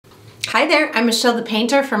Hi there, I'm Michelle the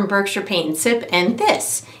Painter from Berkshire Paint and Sip, and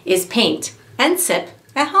this is Paint and Sip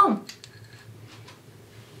at Home.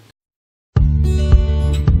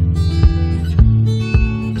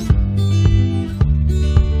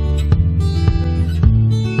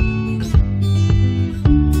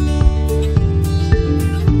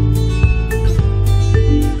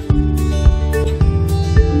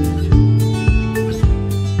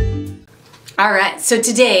 Alright, so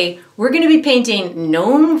today we're going to be painting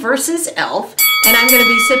Gnome Versus Elf, and I'm going to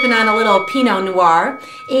be sipping on a little Pinot Noir.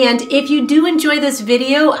 And if you do enjoy this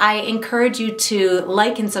video, I encourage you to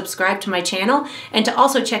like and subscribe to my channel, and to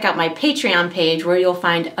also check out my Patreon page where you'll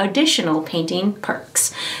find additional painting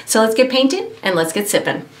perks. So let's get painting and let's get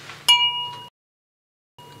sipping.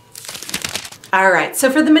 Alright, so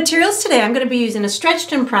for the materials today, I'm going to be using a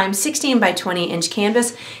stretched and primed 16 by 20 inch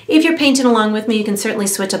canvas. If you're painting along with me, you can certainly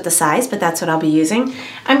switch up the size, but that's what I'll be using.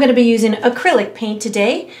 I'm going to be using acrylic paint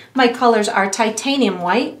today. My colors are titanium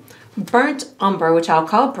white, burnt umber, which I'll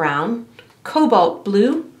call brown, cobalt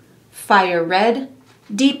blue, fire red,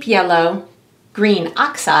 deep yellow, green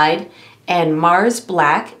oxide, and Mars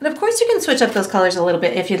black. And of course you can switch up those colors a little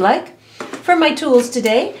bit if you'd like. For my tools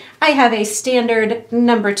today, I have a standard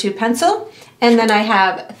number 2 pencil, and then I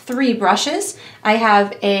have 3 brushes. I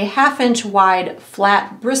have a 1/2 inch wide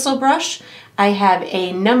flat bristle brush. I have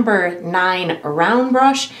a number 9 round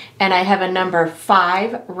brush, and I have a number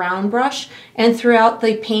 5 round brush. And throughout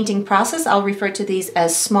the painting process, I'll refer to these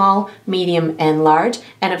as small, medium, and large.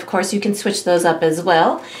 And of course, you can switch those up as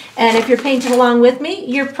well. And if you're painting along with me,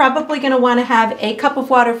 you're probably going to want to have a cup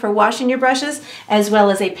of water for washing your brushes, as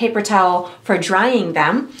well as a paper towel for drying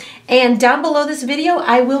them. And down below this video,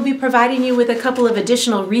 I will be providing you with a couple of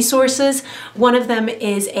additional resources. One of them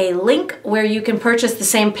is a link where you can purchase the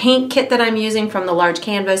same paint kit that I'm using, from the large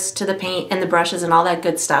canvas to the paint and the brushes and all that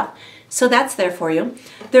good stuff. So that's there for you.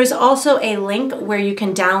 There's also a link where you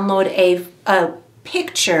can download a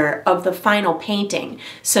picture of the final painting.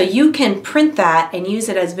 So you can print that and use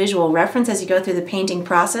it as visual reference as you go through the painting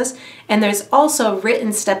process. And there's also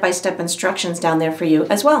written step-by-step instructions down there for you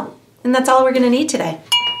as well. And that's all we're going to need today.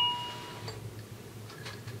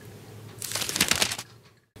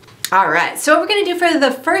 Alright, so what we're going to do for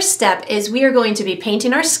the first step is we are going to be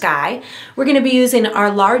painting our sky. We're going to be using our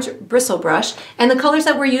large bristle brush, and the colors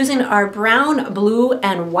that we're using are brown, blue,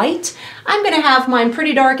 and white. I'm going to have mine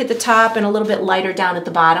pretty dark at the top and a little bit lighter down at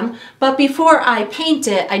the bottom, but before I paint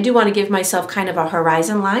it, I do want to give myself kind of a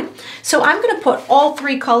horizon line. So I'm going to put all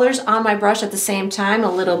 3 colors on my brush at the same time, a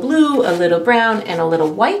little blue, a little brown, and a little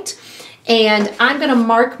white. And I'm going to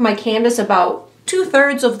mark my canvas about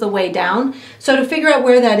 2/3 of the way down. So to figure out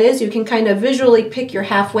where that is, you can kind of visually pick your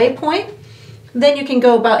halfway point. Then you can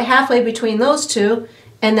go about halfway between those two,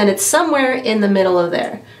 and then it's somewhere in the middle of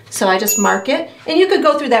there. So I just mark it, and you could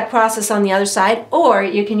go through that process on the other side, or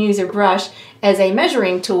you can use your brush as a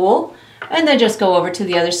measuring tool and then just go over to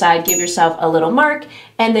the other side, give yourself a little mark,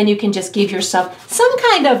 and then you can just give yourself some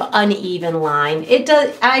kind of uneven line. It does.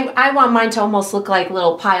 I want mine to almost look like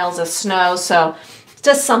little piles of snow, so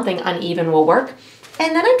just something uneven will work.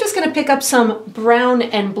 And then I'm just going to pick up some brown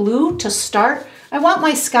and blue to start. I want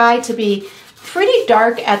my sky to be pretty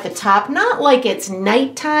dark at the top, not like it's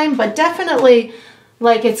nighttime, but definitely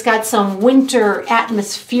like it's got some winter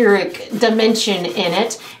atmospheric dimension in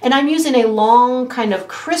it. And I'm using a long kind of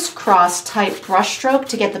crisscross type brush stroke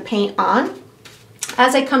to get the paint on.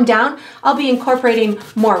 As I come down, I'll be incorporating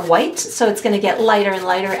more white, so it's going to get lighter and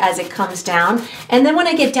lighter as it comes down. And then when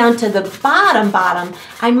I get down to the bottom,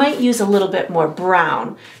 I might use a little bit more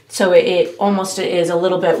brown, so it almost is a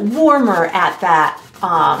little bit warmer at that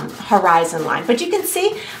horizon line. But you can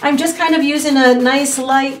see I'm just kind of using a nice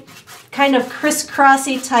light kind of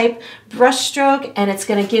crisscrossy type brush stroke, and it's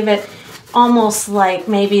going to give it almost like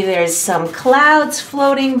maybe there's some clouds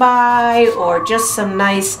floating by, or just some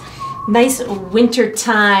nice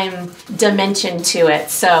wintertime dimension to it.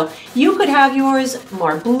 So you could have yours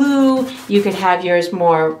more blue, you could have yours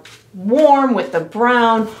more warm with the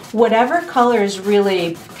brown, whatever color is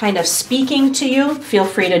really kind of speaking to you, feel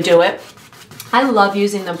free to do it. I love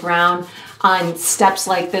using the brown on steps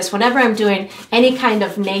like this. Whenever I'm doing any kind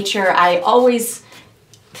of nature, I always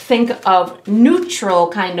think of neutral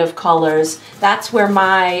kind of colors. That's where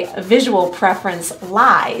my visual preference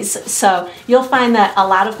lies. So you'll find that a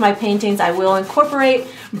lot of my paintings, I will incorporate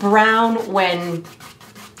brown when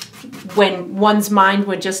one's mind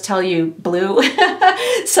would just tell you blue.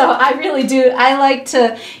 So I really do. I like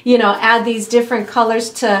to, you know, add these different colors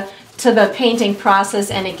to the painting process,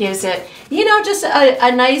 and it gives it, you know, just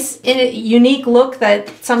a nice, unique look that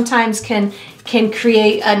sometimes can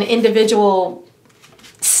create an individual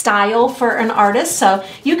style for an artist. So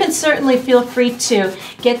you can certainly feel free to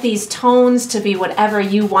get these tones to be whatever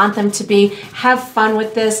you want them to be. Have fun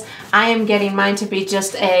with this. I am getting mine to be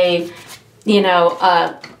just a, you know,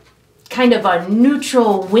 kind of a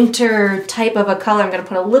neutral winter type of a color. I'm going to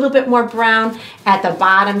put a little bit more brown at the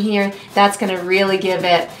bottom here. That's going to really give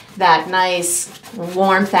it that nice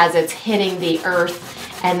warmth as it's hitting the earth.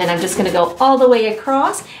 And then I'm just going to go all the way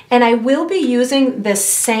across, and I will be using this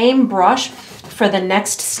same brush for the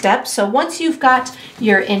next step. So once you've got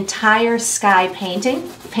your entire sky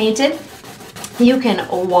painted, you can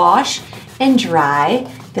wash and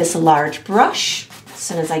dry this large brush. As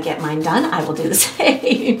soon as I get mine done, I will do the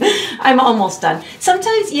same. I'm almost done.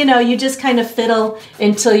 Sometimes, you know, you just kind of fiddle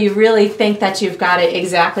until you really think that you've got it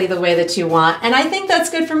exactly the way that you want. And I think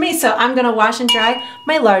that's good for me. So I'm gonna wash and dry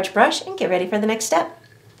my large brush and get ready for the next step.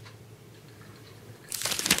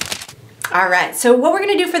 All right, so what we're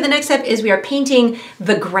gonna do for the next step is we are painting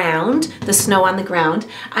the ground, the snow on the ground.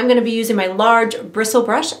 I'm gonna be using my large bristle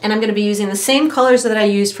brush, and I'm gonna be using the same colors that I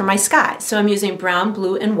used for my sky. So I'm using brown,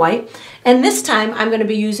 blue, and white. And this time I'm gonna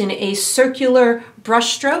be using a circular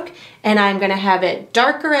brush stroke, and I'm gonna have it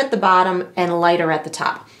darker at the bottom and lighter at the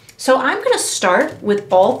top. So I'm gonna start with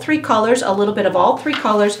all three colors, a little bit of all three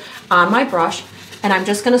colors on my brush, and I'm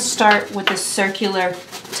just gonna start with this circular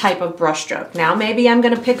type of brush stroke. Now maybe I'm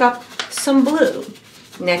gonna pick up some blue.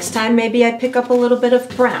 Next time maybe I pick up a little bit of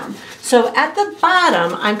brown. So at the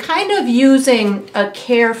bottom I'm kind of using a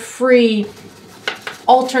carefree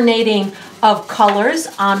alternating of colors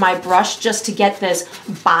on my brush just to get this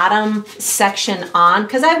bottom section on,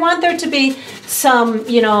 because I want there to be some,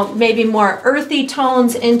 you know, maybe more earthy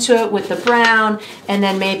tones into it with the brown, and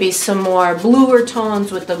then maybe some more bluer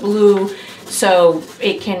tones with the blue, so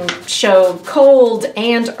it can show cold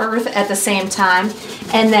and earth at the same time.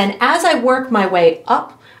 And then as I work my way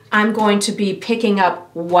up, I'm going to be picking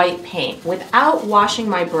up white paint without washing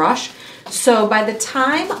my brush. So by the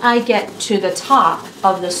time I get to the top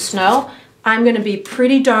of the snow, I'm gonna be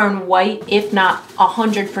pretty darn white, if not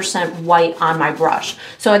 100% white on my brush.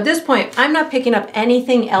 So at this point, I'm not picking up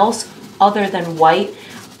anything else other than white.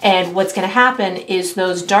 And what's gonna happen is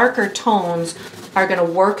those darker tones are gonna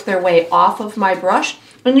work their way off of my brush.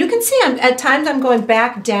 And you can see at times I'm going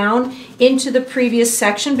back down into the previous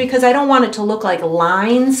section because I don't want it to look like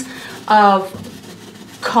lines of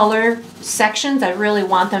color sections. I really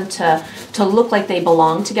want them to look like they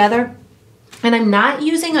belong together. And I'm not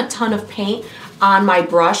using a ton of paint on my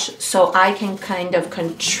brush, so I can kind of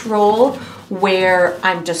control where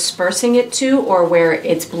I'm dispersing it to or where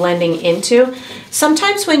it's blending into.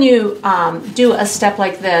 Sometimes when you do a step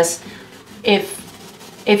like this,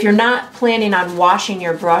 if you're not planning on washing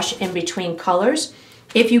your brush in between colors,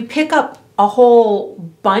 if you pick up a whole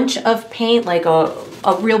bunch of paint, like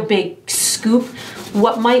a real big scoop,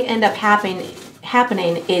 what might end up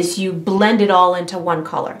happening is you blend it all into one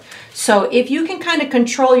color. So if you can kind of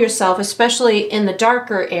control yourself, especially in the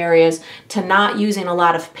darker areas, to not using a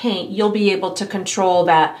lot of paint, you'll be able to control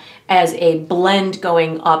that as a blend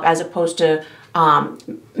going up as opposed to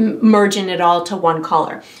merging it all to one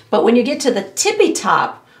color. But when you get to the tippy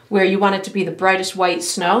top, where you want it to be the brightest white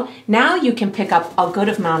snow, now you can pick up a good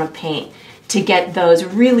amount of paint to get those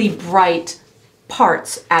really bright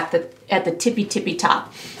parts at the tippy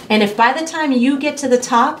top. And if by the time you get to the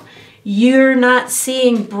top, you're not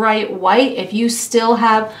seeing bright white, if you still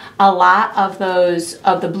have a lot of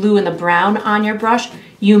the blue and the brown on your brush,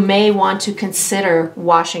 you may want to consider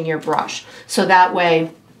washing your brush. So that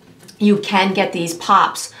way you can get these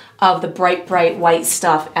pops of the bright white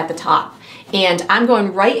stuff at the top. And I'm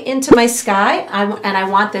going right into my sky, and I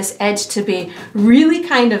want this edge to be really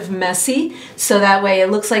kind of messy, so that way it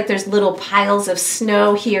looks like there's little piles of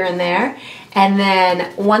snow here and there. And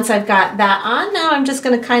then once I've got that on, now I'm just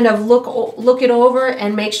gonna kind of look it over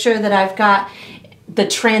and make sure that I've got the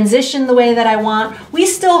transition the way that I want. We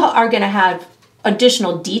still are gonna have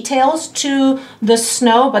additional details to the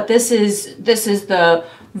snow, but this is the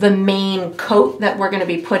main coat that we're gonna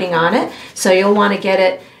be putting on it. So you'll wanna get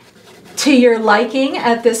it to your liking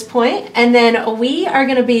at this point. And then we are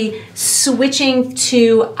gonna be switching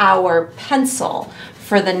to our pencil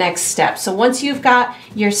for the next step. So once you've got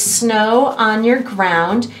your snow on your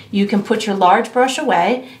ground, you can put your large brush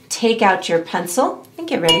away, take out your pencil, and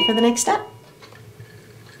get ready for the next step.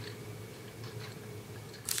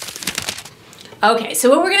 Okay, so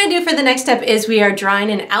what we're gonna do for the next step is we are drawing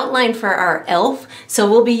an outline for our elf. So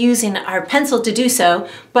we'll be using our pencil to do so.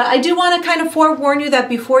 But I do wanna kind of forewarn you that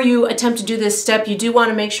before you attempt to do this step, you do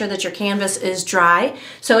wanna make sure that your canvas is dry.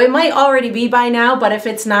 So it might already be by now, but if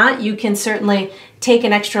it's not, you can certainly take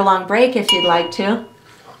an extra long break if you'd like to.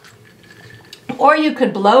 or you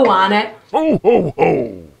could blow on it. Ho, ho,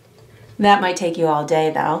 ho. That might take you all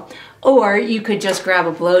day though. Or you could just grab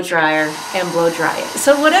a blow dryer and blow dry it.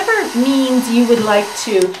 So whatever means you would like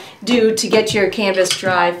to do to get your canvas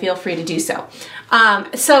dry, feel free to do so.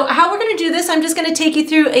 So how we're going to do this, I'm just going to take you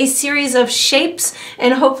through a series of shapes,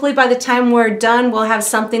 and hopefully by the time we're done, we'll have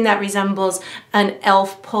something that resembles an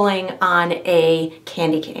elf pulling on a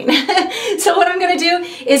candy cane. So what I'm going to do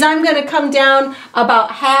is I'm going to come down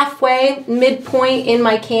about halfway, midpoint in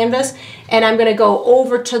my canvas, and I'm going to go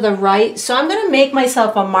over to the right. So I'm going to make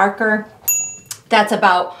myself a marker that's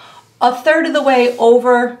about a third of the way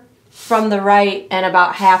over from the right and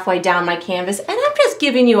about halfway down my canvas. And I'm just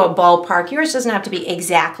giving you a ballpark. Yours doesn't have to be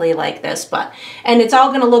exactly like this, and it's all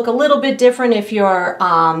going to look a little bit different if your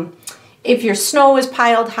snow is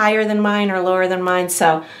piled higher than mine or lower than mine.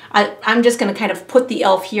 So I'm just going to kind of put the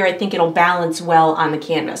elf here. I think it'll balance well on the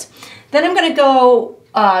canvas. Then I'm going to go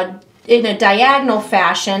in a diagonal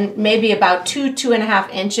fashion, maybe about 2.5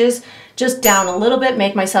 inches, just down a little bit,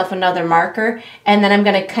 make myself another marker, and then I'm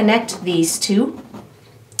going to connect these two.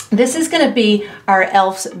 This is going to be our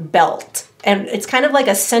elf's belt, and it's kind of like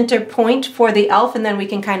a center point for the elf, and then we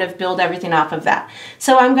can kind of build everything off of that.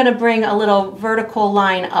 So I'm going to bring a little vertical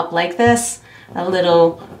line up like this, a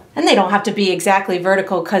little, and they don't have to be exactly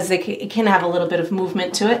vertical because it can have a little bit of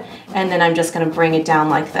movement to it, and then I'm just going to bring it down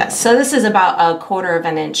like this. So this is about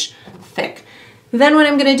 1/4 inch thick. Then what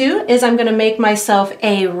I'm going to do is I'm going to make myself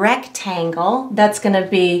a rectangle that's going to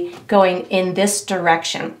be going in this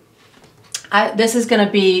direction. This is going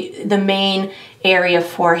to be the main area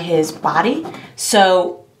for his body.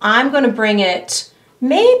 So I'm going to bring it,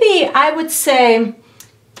 maybe I would say,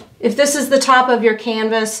 if this is the top of your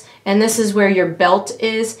canvas and this is where your belt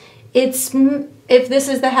is, if this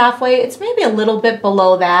is the halfway, it's maybe a little bit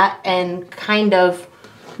below that and kind of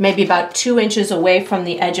maybe about 2 inches away from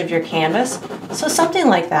the edge of your canvas. So something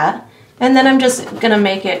like that. And then I'm just going to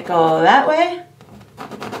make it go that way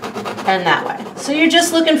and that way. So you're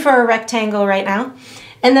just looking for a rectangle right now.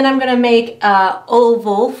 And then I'm going to make an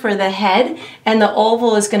oval for the head, and the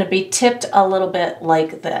oval is going to be tipped a little bit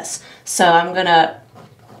like this. So I'm going to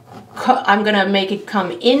make it come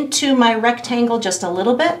into my rectangle just a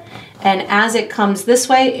little bit, and as it comes this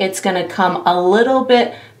way, it's going to come a little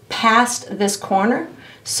bit past this corner.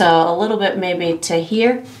 So a little bit maybe to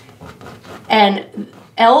here. And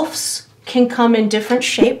elves can come in different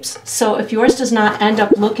shapes. So if yours does not end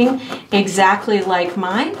up looking exactly like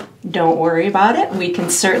mine, don't worry about it. We can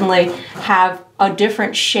certainly have a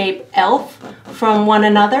different shape elf from one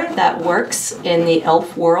another that works in the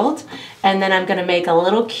elf world. And then I'm going to make a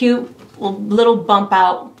little cute little bump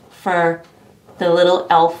out for the little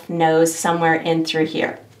elf nose somewhere in through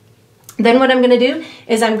here. Then what I'm going to do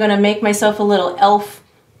is I'm going to make myself a little elf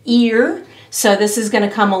ear. So this is going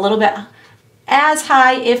to come a little bit as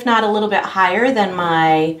high, if not a little bit higher than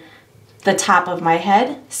the top of my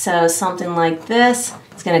head. So something like this.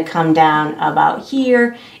 It's going to come down about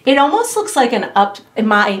here. It almost looks like an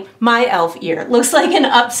my elf ear. It looks like an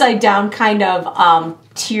upside down kind of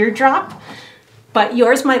teardrop, but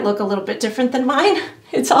yours might look a little bit different than mine.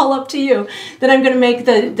 It's all up to you. Then I'm going to make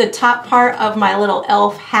the top part of my little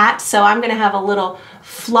elf hat. So I'm going to have a little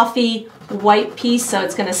fluffy white piece. So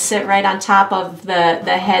it's going to sit right on top of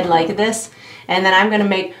the head like this. And then I'm going to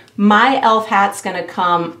make my elf hat's going to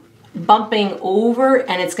come bumping over,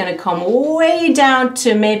 and it's going to come way down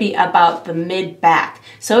to maybe about the mid back.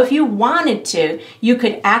 So if you wanted to, you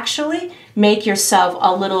could actually make yourself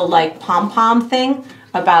a little like pom-pom thing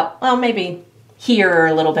about, well, maybe here or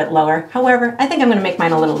a little bit lower. However, I think I'm going to make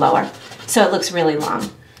mine a little lower so it looks really long.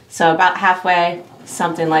 So about halfway,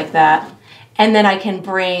 something like that. And then I can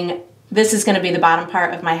bring, this is going to be the bottom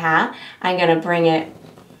part of my hat. I'm going to bring it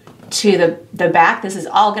to the back. This is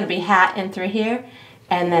all going to be hat in through here.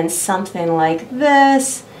 And then something like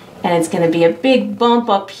this, and it's going to be a big bump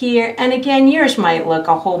up here. And again, yours might look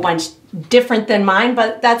a whole bunch different than mine,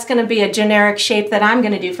 but that's going to be a generic shape that I'm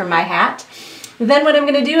going to do for my hat. Then what I'm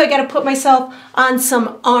going to do, I got to put myself on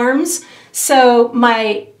some arms. So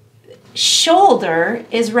my shoulder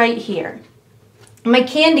is right here. My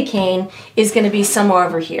candy cane is going to be somewhere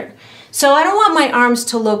over here. So I don't want my arms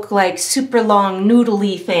to look like super long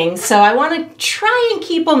noodly things. So I want to try and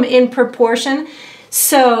keep them in proportion.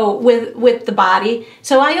 So with the body,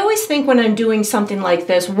 so I always think when I'm doing something like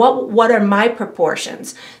this, what are my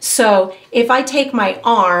proportions? So if I take my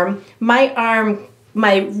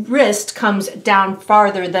wrist comes down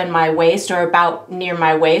farther than my waist, or about near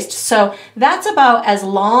my waist. So that's about as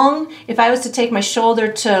long. If I was to take my shoulder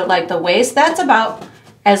to like the waist, that's about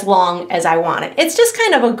as long as I want it. It's just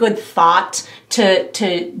kind of a good thought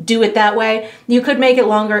to do it that way. You could make it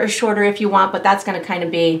longer or shorter if you want, but that's gonna kind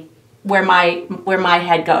of be where my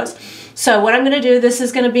head goes. So what I'm gonna do, this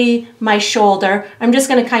is gonna be my shoulder. I'm just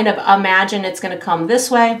gonna kind of imagine it's gonna come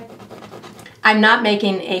this way. I'm not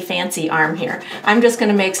making a fancy arm here. I'm just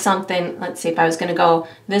gonna make something, let's see if I was gonna go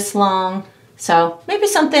this long. So maybe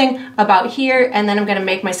something about here, and then I'm gonna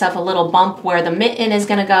make myself a little bump where the mitten is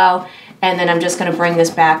gonna go, and then I'm just gonna bring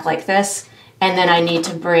this back like this, and then I need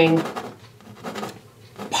to bring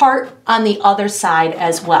part on the other side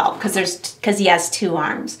as well, because he has two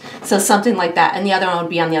arms. So something like that, and the other one would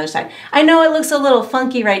be on the other side. I know it looks a little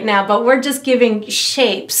funky right now, but we're just giving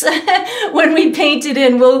shapes. When we paint it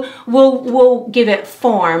in, we'll give it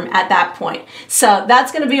form at that point. So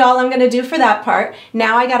that's gonna be all I'm gonna do for that part.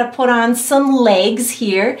 Now I gotta put on some legs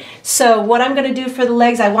here. So what I'm gonna do for the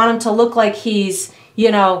legs, I want him to look like he's,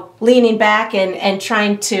 you know, leaning back and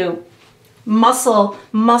trying to muscle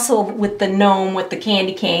with the gnome with the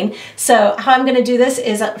candy cane. So how I'm going to do this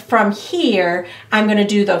is from here, I'm going to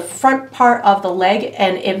do the front part of the leg,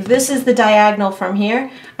 and if this is the diagonal from here,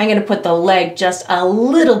 I'm going to put the leg just a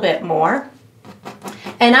little bit more.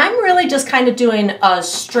 And I'm really just kind of doing a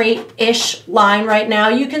straight-ish line right now.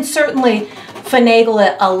 You can certainly finagle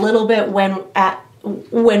it a little bit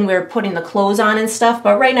when we're putting the clothes on and stuff,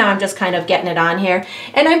 but right now I'm just kind of getting it on here,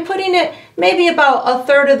 and I'm putting it maybe about a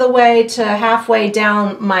third of the way to halfway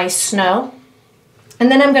down my snow, and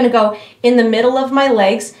then I'm going to go in the middle of my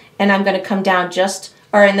legs, and I'm going to come down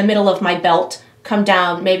or in the middle of my belt, come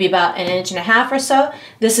down maybe about 1.5 inches or so.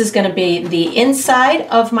 This is going to be the inside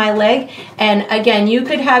of my leg, and again, you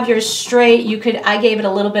could have yours straight. I gave it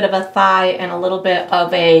a little bit of a thigh and a little bit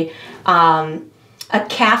of a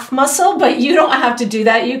calf muscle, but you don't have to do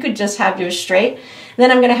that. You could just have yours straight. Then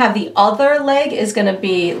I'm gonna have the other leg is gonna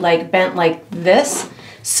be like bent like this.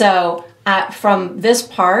 So from this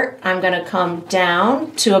part, I'm gonna come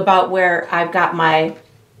down to about where I've got my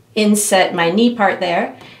inset, my knee part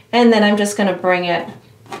there. And then I'm just gonna bring it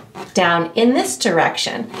down in this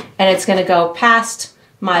direction. And it's gonna go past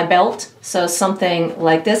my belt. So something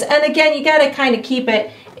like this. And again, you gotta kind of keep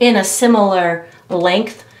it in a similar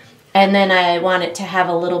length. And then I want it to have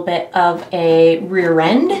a little bit of a rear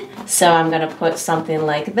end. So I'm gonna put something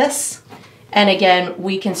like this. And again,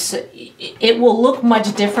 it will look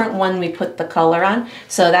much different when we put the color on.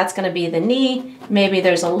 So that's gonna be the knee. Maybe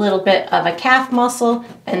there's a little bit of a calf muscle,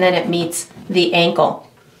 and then it meets the ankle.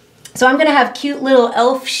 So I'm gonna have cute little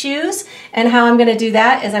elf shoes. And how I'm gonna do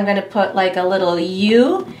that is I'm gonna put like a little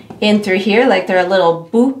U in through here, like they're a little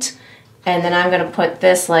boot. And then I'm going to put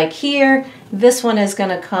this like here. This one is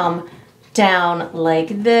going to come down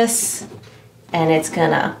like this, and it's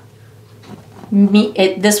going to meet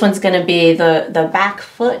it. This one's going to be the back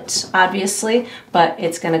foot, obviously, but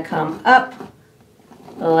it's going to come up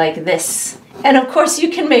like this. And of course,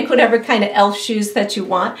 you can make whatever kind of elf shoes that you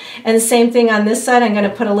want. And the same thing on this side. I'm going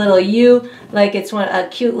to put a little U, like it's a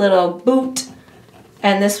cute little boot.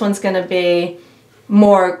 And this one's going to be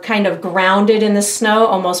more kind of grounded in the snow,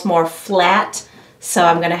 almost more flat. So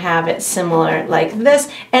I'm gonna have it similar like this.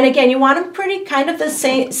 And again, you want them pretty kind of the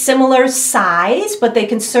same, similar size, but they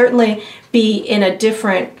can certainly be in a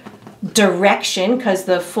different direction because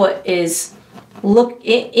the foot is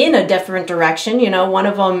in a different direction. You know, one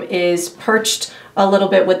of them is perched a little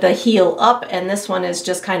bit with the heel up, and this one is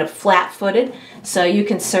just kind of flat-footed. So you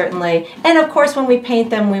can certainly, and of course when we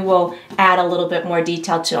paint them, we will add a little bit more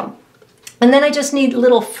detail to them. And then I just need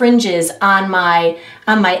little fringes on my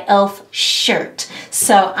elf shirt.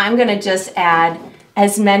 So I'm gonna just add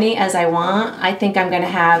as many as I want. I think I'm gonna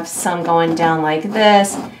have some going down like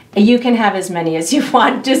this. You can have as many as you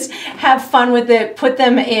want. Just have fun with it. Put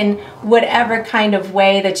them in whatever kind of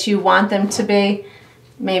way that you want them to be.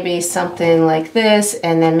 Maybe something like this,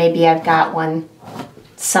 and then maybe I've got one,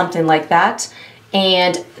 something like that.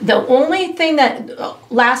 And the only thing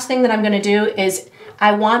last thing that I'm gonna do is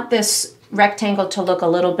I want this rectangle to look a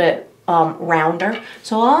little bit rounder.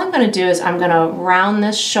 So all I'm going to do is I'm going to round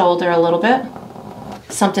this shoulder a little bit,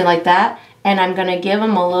 something like that, and I'm going to give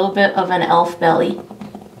him a little bit of an elf belly,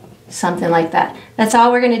 something like that. That's all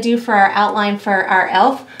we're going to do for our outline for our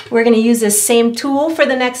elf. We're going to use this same tool for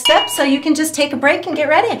the next step, so you can just take a break and get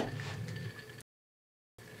ready.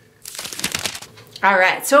 All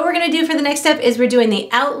right, so what we're gonna do for the next step is we're doing the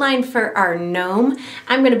outline for our gnome.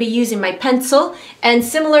 I'm gonna be using my pencil, and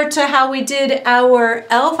similar to how we did our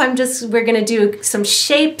elf, we're gonna do some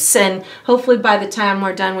shapes, and hopefully by the time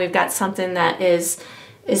we're done, we've got something that is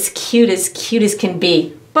as cute as can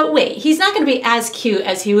be. But wait, he's not going to be as cute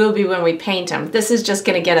as he will be when we paint him. This is just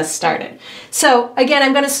going to get us started. So again,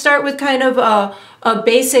 I'm going to start with kind of a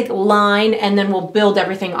basic line, and then we'll build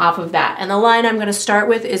everything off of that. And the line I'm going to start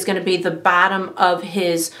with is going to be the bottom of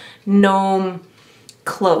his gnome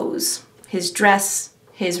clothes, his dress,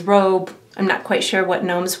 his robe. I'm not quite sure what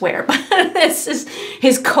gnomes wear, but this is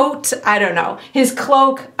his coat, I don't know. His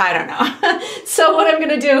cloak, I don't know. So what I'm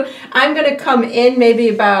gonna do, I'm gonna come in maybe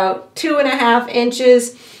about 2.5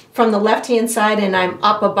 inches from the left-hand side, and I'm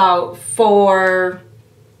up about 4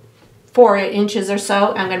 inches or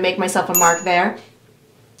so. I'm gonna make myself a mark there.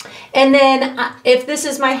 And then if this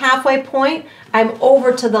is my halfway point, I'm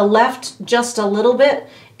over to the left just a little bit,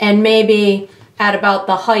 and maybe at about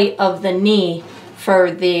the height of the knee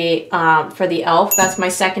for the elf. That's my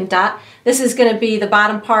second dot. This is going to be the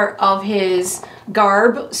bottom part of his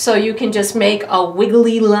garb, so you can just make a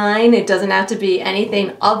wiggly line. It doesn't have to be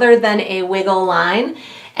anything other than a wiggle line.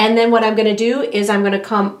 And then what I'm going to do is I'm going to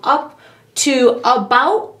come up to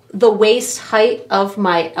about the waist height of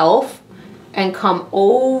my elf and come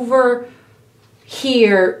over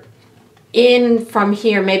here in from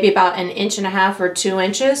here, maybe about 1.5 inches or 2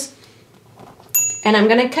 inches. And I'm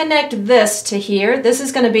going to connect this to here. This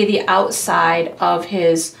is going to be the outside of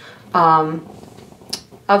his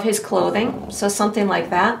clothing, so something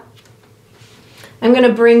like that. I'm going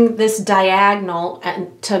to bring this diagonal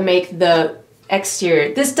and to make the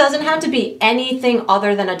exterior. This doesn't have to be anything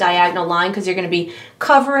other than a diagonal line, because you're going to be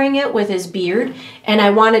covering it with his beard, and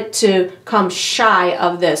I want it to come shy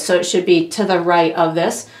of this, so it should be to the right of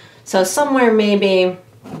this. So somewhere maybe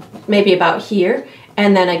about here.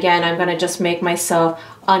 And then again, I'm going to just make myself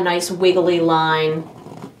a nice wiggly line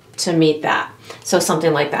to meet that. So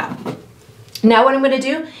something like that. Now what I'm going to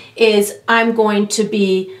do is I'm going to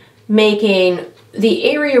be making the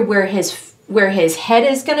area where his head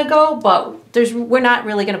is going to go, but we're not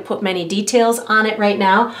really going to put many details on it right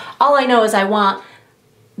now. All I know is I want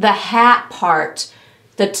the hat part,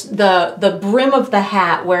 the brim of the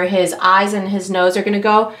hat where his eyes and his nose are going to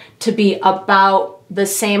go, to be about the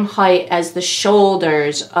same height as the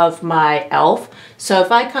shoulders of my elf. So if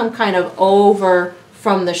I come kind of over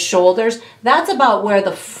from the shoulders, that's about where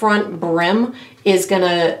the front brim is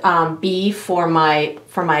gonna be for my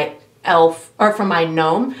elf, or for my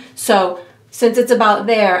gnome. So since it's about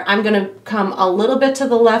there, I'm gonna come a little bit to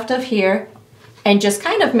the left of here and just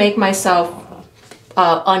kind of make myself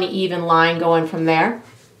an uneven line going from there.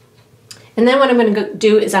 And then what I'm gonna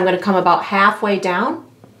do is I'm gonna come about halfway down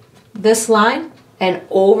this line and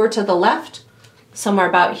over to the left, somewhere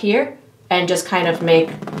about here, and just kind of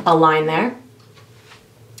make a line there.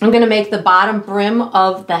 I'm going to make the bottom brim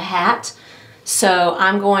of the hat, so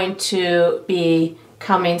I'm going to be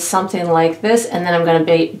coming something like this, and then I'm going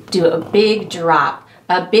to do a big drop,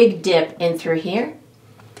 a big dip in through here,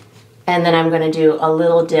 and then I'm going to do a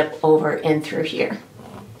little dip over in through here,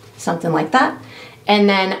 something like that. And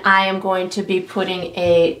then I am going to be putting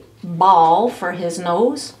a ball for his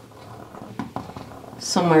nose,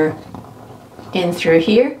 somewhere in through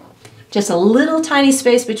here. Just a little tiny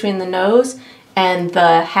space between the nose and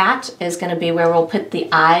the hat is going to be where we'll put the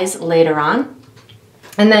eyes later on.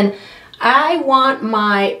 And then I want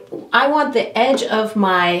the edge of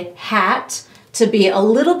my hat to be a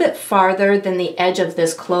little bit farther than the edge of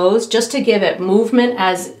this clothes, just to give it movement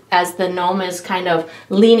as the gnome is kind of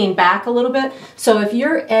leaning back a little bit. So if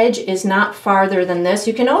your edge is not farther than this,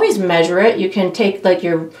 you can always measure it. You can take like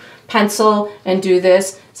your pencil and do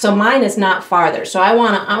this. So mine is not farther. So I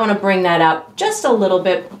want to bring that up just a little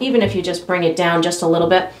bit, even if you just bring it down just a little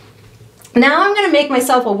bit. Now I'm going to make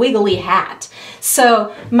myself a wiggly hat.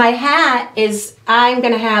 So my hat is, I'm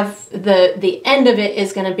going to have the end of it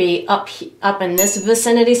is going to be up in this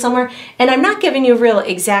vicinity somewhere. And I'm not giving you real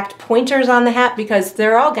exact pointers on the hat, because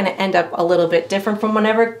they're all going to end up a little bit different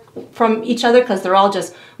from each other, because they're all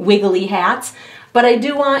just wiggly hats. But I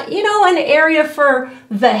do want, you know, an area for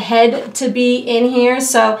the head to be in here.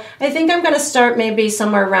 So I think I'm going to start maybe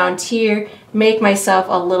somewhere around here, make myself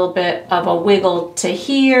a little bit of a wiggle to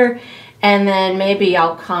here, and then maybe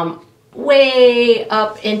I'll come way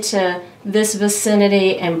up into this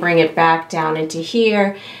vicinity and bring it back down into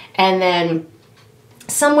here. And then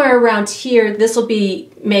somewhere around here, this will be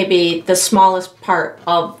maybe the smallest part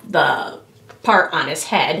of the part on his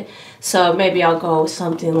head. So maybe I'll go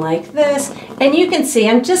something like this. And you can see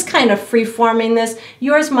I'm just kind of free-forming this.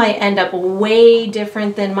 Yours might end up way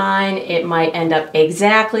different than mine. It might end up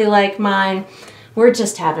exactly like mine. We're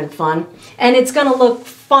just having fun. And it's gonna look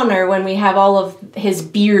funner when we have all of his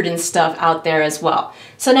beard and stuff out there as well.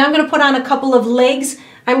 So now I'm gonna put on a couple of legs.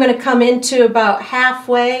 I'm gonna come into about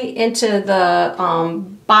halfway into the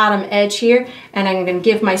bottom edge here, and I'm going to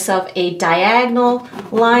give myself a diagonal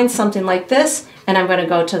line, something like this, and I'm going to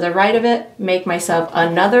go to the right of it, make myself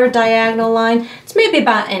another diagonal line. It's maybe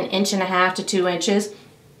about 1.5 inches to 2 inches.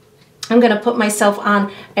 I'm going to put myself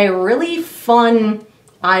on a really fun,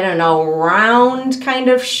 I don't know, round kind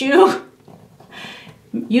of shoe.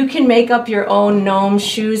 You can make up your own gnome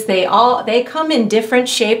shoes. They come in different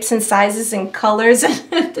shapes and sizes and colors.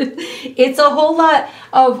 It's a whole lot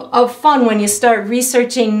of fun when you start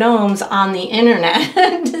researching gnomes on the internet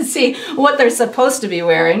to see what they're supposed to be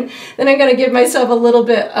wearing. Then I'm going to give myself a little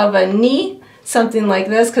bit of a knee, something like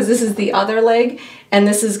this, because this is the other leg, and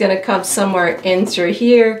this is going to come somewhere in through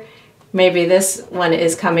here. Maybe this one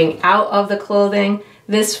is coming out of the clothing.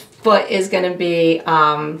 This foot is going to be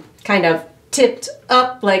kind of tipped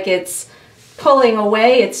up, like it's pulling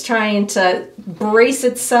away. It's trying to brace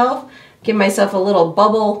itself. Give myself a little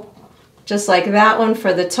bubble just like that one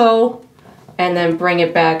for the toe, and then bring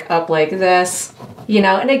it back up like this, you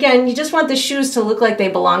know. And again, you just want the shoes to look like they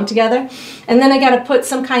belong together. And then I got to put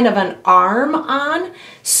some kind of an arm on.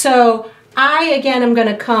 So again, I'm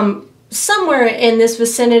going to come somewhere in this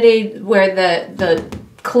vicinity where the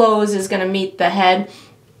clothes is going to meet the head.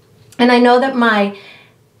 And I know that my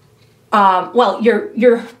well,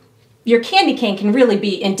 your candy cane can really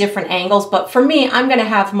be in different angles, but for me, I'm gonna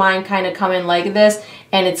have mine kind of come in like this,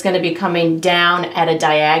 and it's gonna be coming down at a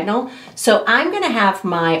diagonal. So I'm gonna have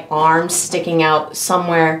my arms sticking out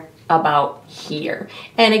somewhere about here.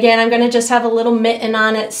 And again, I'm gonna just have a little mitten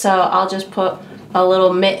on it, so I'll just put a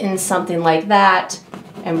little mitten, something like that,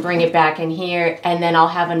 and bring it back in here, and then I'll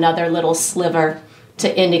have another little sliver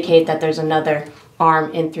to indicate that there's another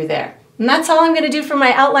arm in through there. And that's all I'm going to do for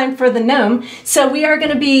my outline for the gnome. So we are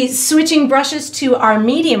going to be switching brushes to our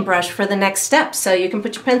medium brush for the next step. So you can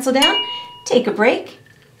put your pencil down, take a break,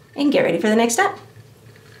 and get ready for the next step.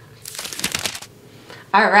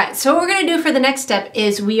 All right, so what we're going to do for the next step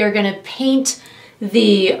is we are going to paint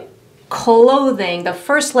the clothing, the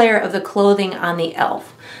first layer of the clothing on the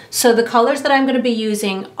elf. So the colors that I'm going to be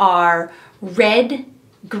using are red,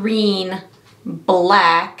 green,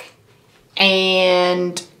 black,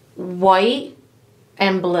 and white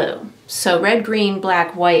and blue. So red, green,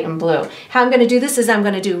 black, white, and blue. How I'm going to do this is I'm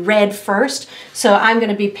going to do red first. So I'm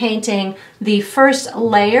going to be painting the first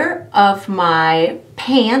layer of my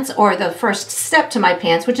pants, or the first step to my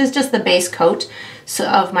pants, which is just the base coat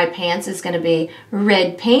of my pants, is going to be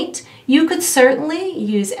red paint. You could certainly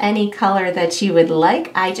use any color that you would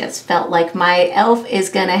like. I just felt like my elf is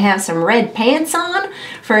going to have some red pants on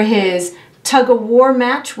for his tug-of-war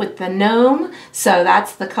match with the gnome, so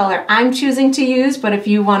that's the color I'm choosing to use, but if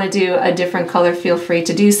you want to do a different color, feel free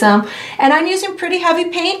to do some. And I'm using pretty heavy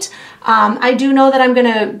paint. I do know that I'm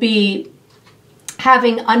going to be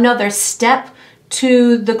having another step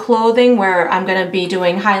to the clothing where I'm going to be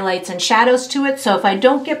doing highlights and shadows to it, so if I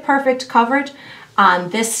don't get perfect coverage on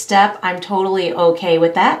this step, I'm totally okay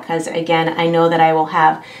with that, because again, I know that I will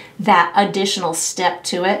have that additional step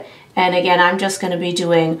to it. And again, I'm just going to be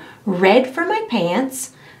doing red for my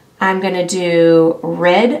pants. I'm going to do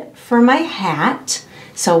red for my hat.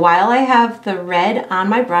 So while I have the red on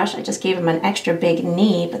my brush, I just gave him an extra big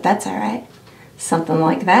knee, but that's all right. Something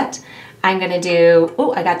like that. I'm going to do,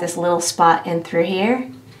 oh, I got this little spot in through here.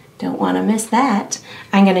 Don't want to miss that.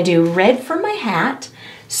 I'm going to do red for my hat.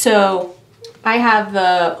 So I have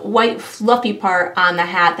the white fluffy part on the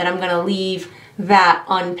hat that I'm going to leave that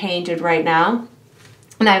unpainted right now.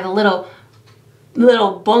 And I have a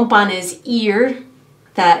little bump on his ear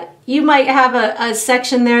that you might have a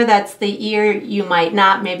section there that's the ear, you might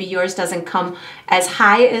not. Maybe yours doesn't come as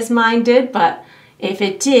high as mine did, but if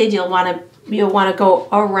it did, you'll want to go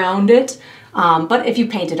around it. But if you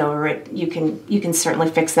painted over it, you can certainly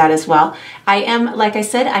fix that as well. I am, like I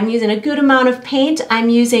said, I'm using a good amount of paint. I'm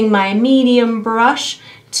using my medium brush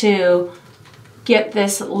to get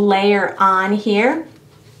this layer on here.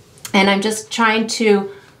 And I'm just trying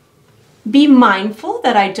to be mindful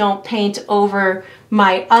that I don't paint over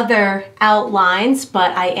my other outlines,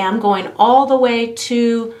 but I am going all the way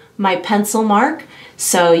to my pencil mark.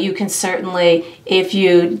 So you can certainly, if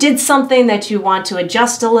you did something that you want to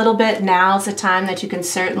adjust a little bit, now's the time that you can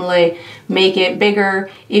certainly make it bigger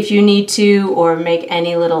if you need to, or make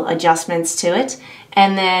any little adjustments to it.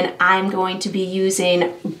 And then I'm going to be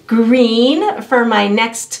using green for my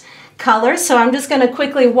next color. So I'm just going to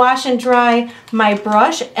quickly wash and dry my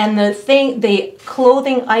brush, and the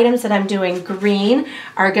clothing items that I'm doing green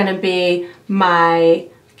are going to be my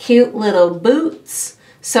cute little boots.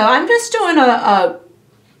 So I'm just doing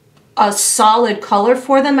a solid color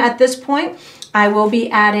for them at this point. I will be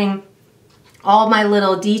adding all my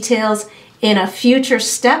little details in a future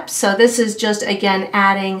step. So this is just, again,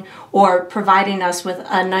 adding or providing us with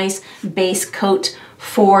a nice base coat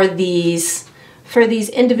for these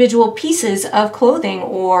individual pieces of clothing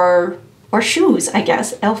or shoes, I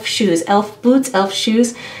guess. Elf shoes, elf boots, elf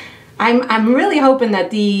shoes. I'm really hoping that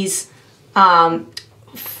these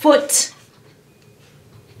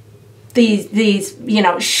these you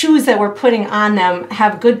know, shoes that we're putting on them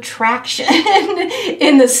have good traction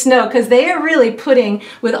in the snow, because they are really putting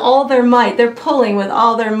with all their might. They're pulling with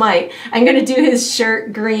all their might. I'm going to do his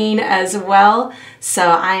shirt green as well, so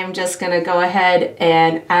I am just going to go ahead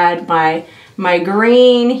and add my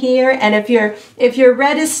green here. And if your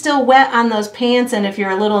red is still wet on those pants, and if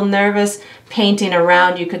you're a little nervous painting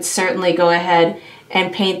around, you could certainly go ahead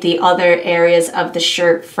and paint the other areas of the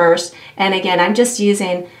shirt first. And again, I'm just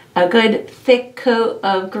using a good thick coat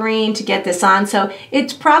of green to get this on. So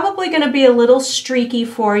it's probably going to be a little streaky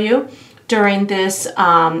for you during this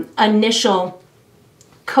initial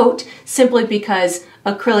coat, simply because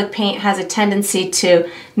acrylic paint has a tendency to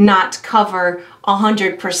not cover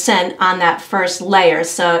 100% on that first layer.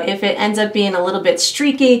 So if it ends up being a little bit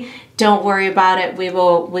streaky, don't worry about it. We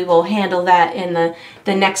will handle that in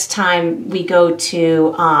the next time we go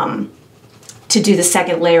to do the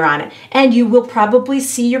second layer on it. And you will probably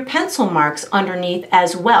see your pencil marks underneath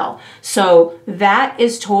as well. So that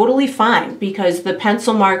is totally fine, because the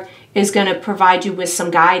pencil mark is going to provide you with some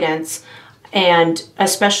guidance, and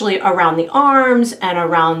especially around the arms and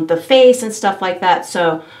around the face and stuff like that.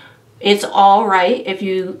 So it's all right if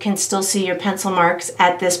you can still see your pencil marks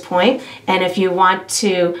at this point. And if you want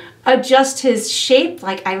to adjust his shape,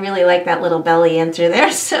 like I really like that little belly in through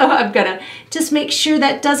there, so I'm gonna just make sure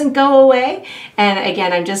that doesn't go away. And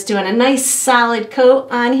again, I'm just doing a nice solid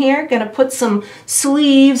coat on here. Gonna put some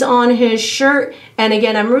sleeves on his shirt. And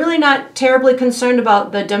again, I'm really not terribly concerned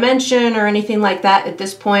about the dimension or anything like that at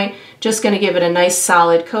this point. Just gonna give it a nice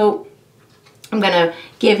solid coat. I'm gonna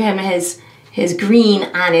give him his green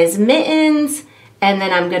on his mittens, and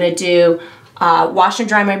then I'm gonna do wash and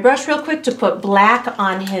dry my brush real quick to put black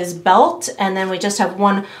on his belt. And then we just have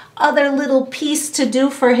one other little piece to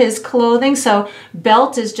do for his clothing. So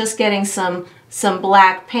belt is just getting some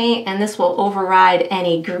black paint, and this will override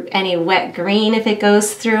any wet green if it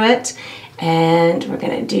goes through it. And we're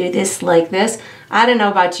gonna do this like this. I don't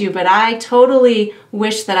know about you, but I totally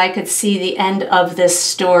wish that I could see the end of this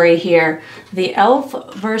story here. The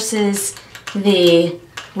elf versus the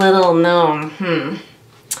little gnome.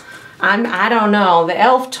 I don't know. The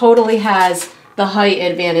elf totally has the height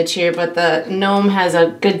advantage here, but the gnome has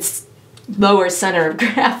a good lower center of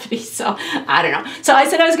gravity, so I don't know. So I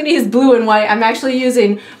said I was going to use blue and white. I'm actually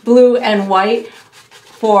using blue and white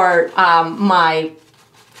for my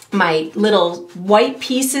little white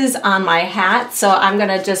pieces on my hat. So I'm going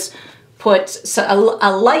to just put a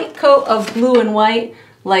light coat of blue and white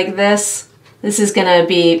like this. This is going to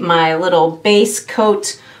be my little base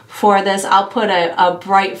coat for this. I'll put a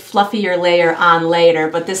bright, fluffier layer on later,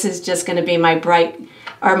 but this is just going to be my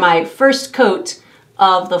my first coat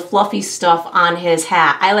of the fluffy stuff on his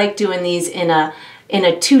hat. I like doing these in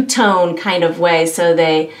a two-tone kind of way, so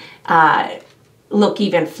they look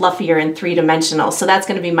even fluffier and three-dimensional. So that's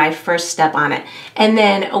going to be my first step on it. And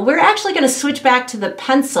then we're actually going to switch back to the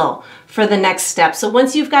pencil for the next step. So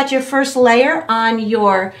once you've got your first layer on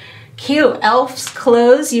your cute elf's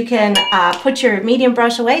clothes, you can put your medium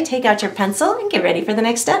brush away, take out your pencil, and get ready for the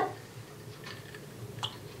next step.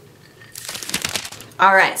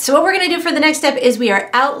 All right, so what we're gonna do for the next step is we are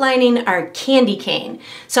outlining our candy cane.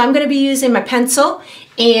 So I'm gonna be using my pencil,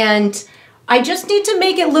 and I just need to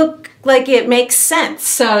make it look like it makes sense.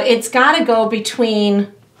 So it's gotta go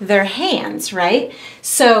between their hands, right?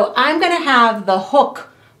 So I'm gonna have the hook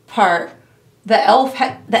part. The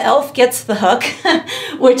elf gets the hook,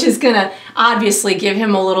 which is gonna obviously give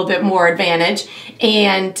him a little bit more advantage.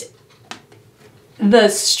 And the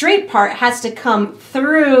straight part has to come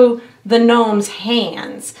through the gnome's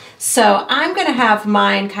hands. So I'm gonna have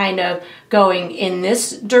mine kind of going in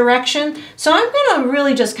this direction. So I'm gonna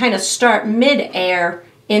really just kind of start mid-air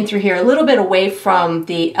in through here, a little bit away from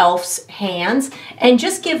the elf's hands, and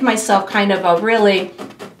just give myself kind of a really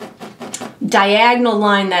diagonal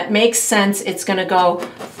line that makes sense. It's going to go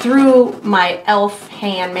through my elf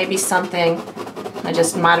hand, maybe something, I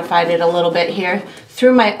just modified it a little bit here,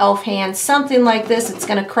 through my elf hand, something like this. It's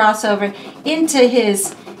going to cross over into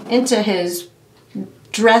his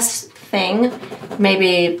dress thing,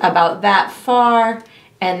 maybe about that far,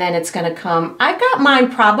 and then it's going to come, I've got mine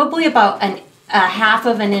probably about a half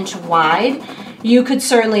of an inch wide. You could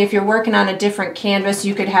certainly, if you're working on a different canvas,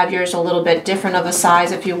 you could have yours a little bit different of a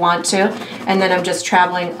size if you want to. And then I'm just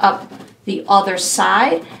traveling up the other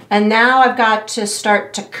side. And now I've got to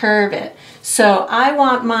start to curve it. So I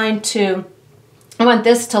want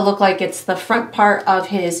this to look like it's the front part of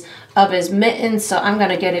his mittens. So I'm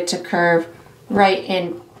gonna get it to curve right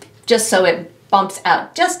in, just so it bumps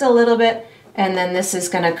out just a little bit. And then this is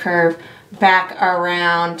gonna curve back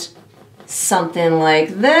around something like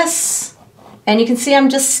this. And you can see I'm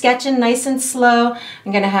just sketching nice and slow.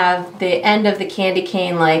 I'm gonna have the end of the candy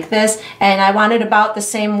cane like this. And I want it about the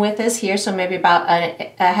same width as here, so maybe about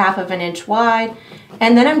a 1/2 of an inch wide.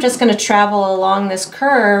 And then I'm just gonna travel along this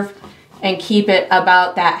curve and keep it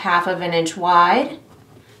about that 1/2 of an inch wide.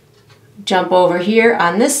 Jump over here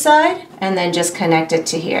on this side and then just connect it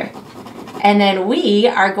to here. And then we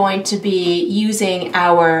are going to be using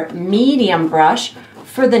our medium brush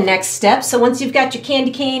for the next step. So once you've got your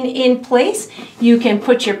candy cane in place, you can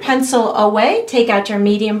put your pencil away, take out your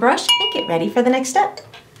medium brush, and get ready for the next step.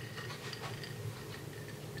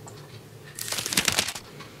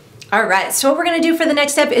 All right, so what we're gonna do for the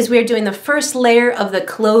next step is we're doing the first layer of the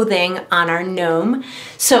clothing on our gnome.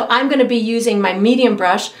 So I'm gonna be using my medium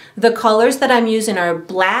brush. The colors that I'm using are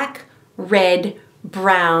black, red,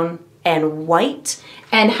 brown, and white.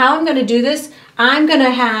 And how I'm gonna do this, I'm gonna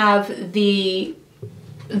have the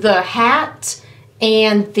hat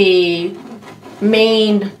and the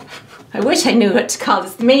main, I wish I knew what to call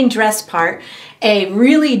this, the main dress part, a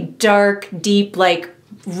really dark, deep, like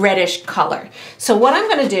reddish color. So what I'm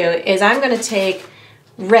gonna do is I'm gonna take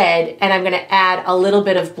red and I'm gonna add a little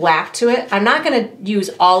bit of black to it. I'm not gonna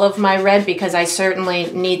use all of my red because I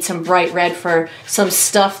certainly need some bright red for some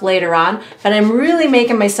stuff later on, but I'm really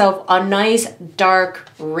making myself a nice dark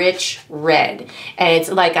rich red, and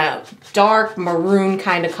it's like a dark maroon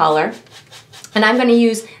kind of color. And I'm gonna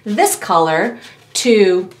use this color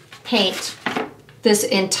to paint this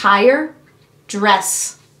entire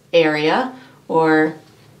dress area or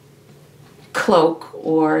cloak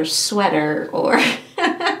or sweater or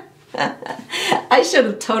I should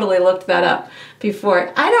have totally looked that up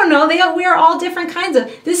before. I don't know, they wear all different kinds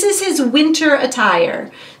of, this is his winter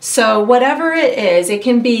attire. So whatever it is, it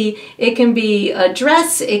can be a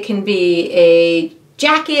dress, it can be a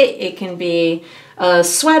jacket, it can be a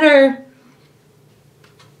sweater,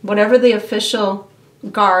 whatever the official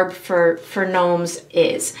garb for gnomes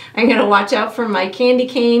is. I'm gonna watch out for my candy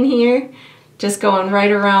cane here. Just going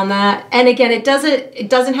right around that. And again, it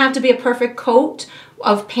doesn't have to be a perfect coat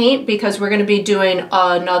of paint because we're gonna be doing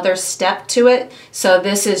another step to it. So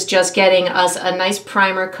this is just getting us a nice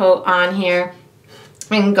primer coat on here.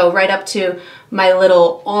 I can go right up to my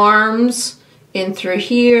little arms in through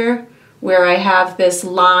here where I have this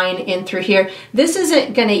line in through here. This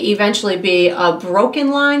isn't gonna eventually be a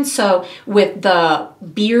broken line, so with the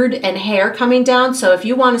beard and hair coming down, so if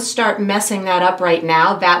you wanna start messing that up right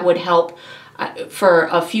now, that would help for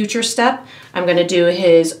a future step. I'm gonna do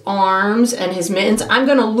his arms and his mittens. I'm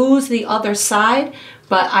gonna lose the other side,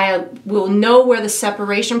 but I will know where the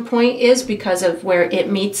separation point is because of where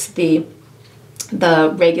it meets the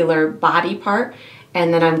regular body part.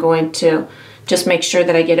 And then I'm going to just make sure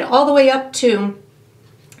that I get it all the way up to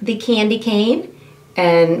the candy cane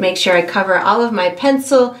and make sure I cover all of my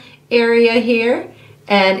pencil area here.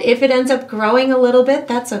 And if it ends up growing a little bit,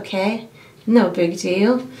 that's okay, no big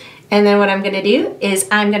deal. And then what I'm gonna do is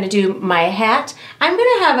I'm gonna do my hat. I'm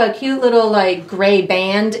gonna have a cute little like gray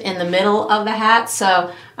band in the middle of the hat, so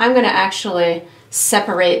I'm gonna actually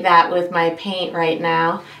separate that with my paint right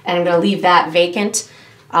now, and I'm gonna leave that vacant.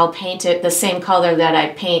 I'll paint it the same color that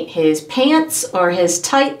I paint his pants or his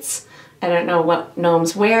tights. I don't know what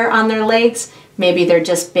gnomes wear on their legs. Maybe they're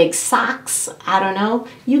just big socks. I don't know.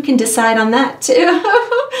 You can decide on that too.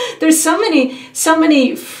 There's so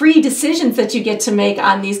many free decisions that you get to make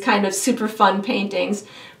on these kind of super fun paintings.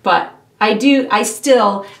 But I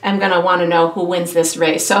still am gonna wanna know who wins this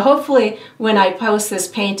race. So hopefully when I post this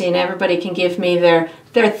painting, everybody can give me their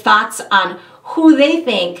thoughts on who they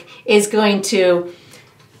think is going to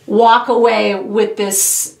walk away with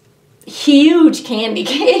this huge candy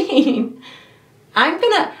cane. I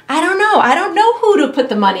don't know who to put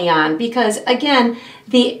the money on because again,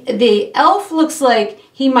 the elf looks like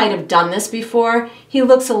he might have done this before. He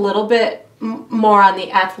looks a little bit more on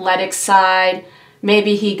the athletic side.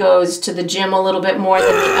 Maybe he goes to the gym a little bit more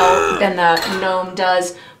than the gnome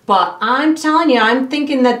does. But I'm telling you, I'm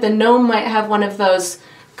thinking that the gnome might have one of those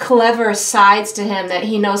clever sides to him that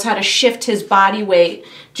he knows how to shift his body weight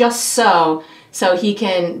just so he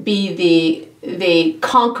can be the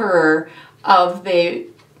conqueror of the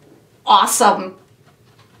awesome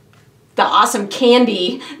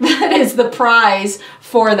candy that is the prize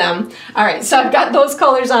for them. All right, so I've got those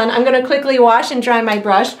colors on. I'm gonna quickly wash and dry my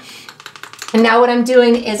brush. And now what I'm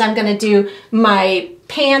doing is I'm gonna do my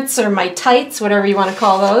pants or my tights, whatever you wanna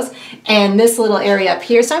call those, and this little area up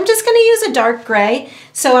here. So I'm just gonna use a dark gray.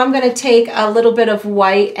 So I'm gonna take a little bit of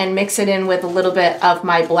white and mix it in with a little bit of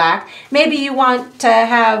my black. Maybe you want to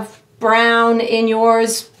have brown in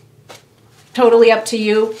yours, totally up to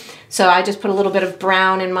you. So I just put a little bit of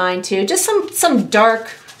brown in mine too. Just some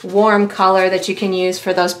dark, warm color that you can use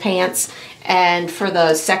for those pants and for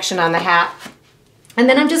the section on the hat. And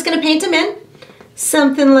then I'm just gonna paint them in,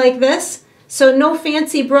 something like this. So no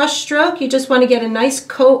fancy brush stroke, you just wanna get a nice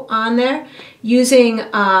coat on there. Using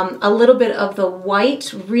a little bit of the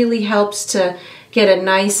white really helps to get a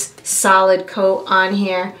nice solid coat on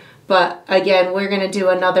here. But again, we're gonna do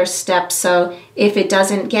another step, so if it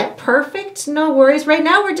doesn't get perfect, no worries. Right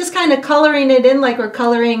now we're just kind of coloring it in like we're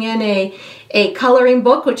coloring in a coloring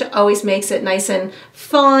book, which always makes it nice and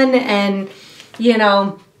fun and, you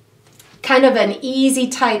know, kind of an easy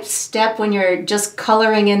type step when you're just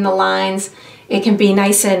coloring in the lines. It can be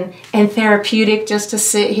nice and therapeutic just to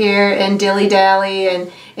sit here and dilly-dally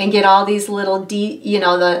and get all these little, you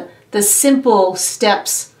know, the simple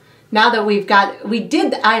steps. Now that we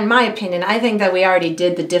did, in my opinion, I think that we already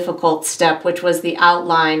did the difficult step, which was the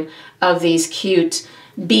outline of these cute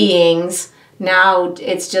beings. Now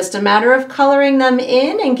it's just a matter of coloring them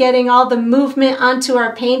in and getting all the movement onto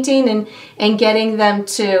our painting and getting them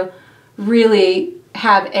to really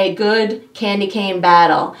have a good candy cane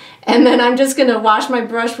battle. And then I'm just gonna wash my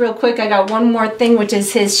brush real quick. I got one more thing, which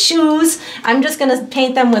is his shoes. I'm just gonna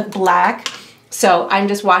paint them with black. So I'm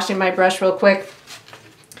just washing my brush real quick.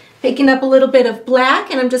 Picking up a little bit of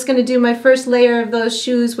black, and I'm just gonna do my first layer of those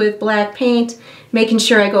shoes with black paint, making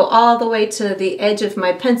sure I go all the way to the edge of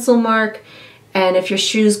my pencil mark. And if your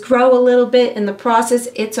shoes grow a little bit in the process,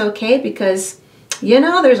 it's okay, because, you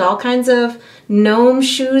know, there's all kinds of gnome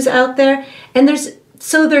shoes out there. And there's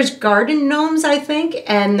garden gnomes, I think,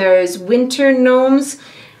 and there's winter gnomes,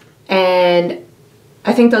 and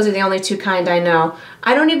I think those are the only two kind I know.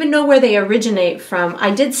 I don't even know where they originate from. I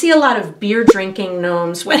did see a lot of beer drinking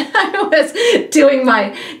gnomes when I was doing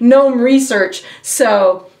my gnome research.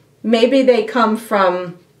 So maybe they come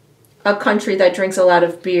from a country that drinks a lot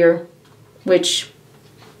of beer, which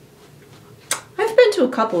I've been to a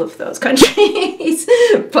couple of those countries,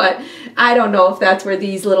 but I don't know if that's where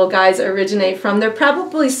these little guys originate from. They're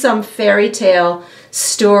probably some fairy tale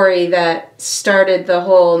story that started the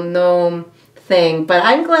whole gnome thing, but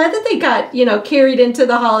I'm glad that they got, you know, carried into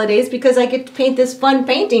the holidays because I get to paint this fun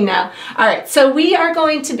painting now. All right, so we are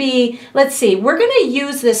going to be, let's see, we're gonna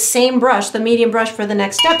use this same brush, the medium brush, for the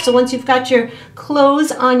next step. So once you've got your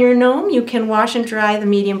clothes on your gnome, you can wash and dry the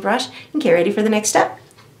medium brush and get ready for the next step.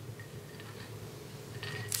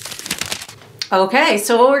 Okay,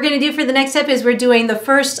 so what we're gonna do for the next step is we're doing the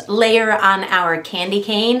first layer on our candy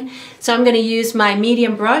cane. So I'm gonna use my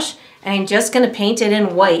medium brush and I'm just gonna paint it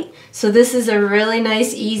in white. So this is a really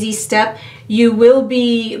nice, easy step. You will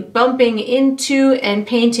be bumping into and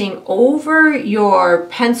painting over your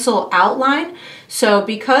pencil outline. So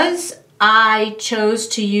because I chose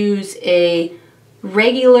to use a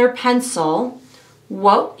regular pencil,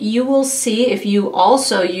 what you will see if you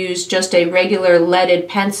also use just a regular leaded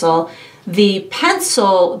pencil, the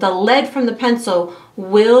lead from the pencil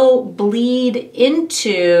will bleed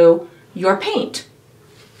into your paint.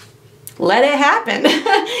 Let it happen,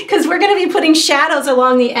 because we're going to be putting shadows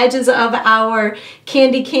along the edges of our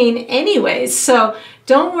candy cane anyways. So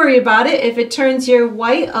don't worry about it. If it turns your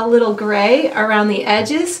white a little gray around the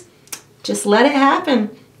edges, just let it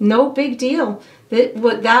happen. No big deal.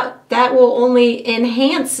 That will only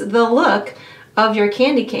enhance the look of your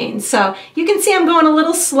candy cane. So you can see I'm going a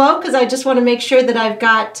little slow because I just want to make sure that I've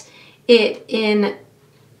got it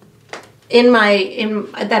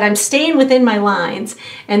that I'm staying within my lines,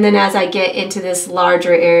 and then as I get into this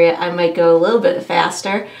larger area I might go a little bit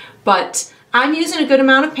faster, but I'm using a good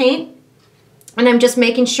amount of paint and I'm just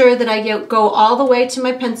making sure that I go all the way to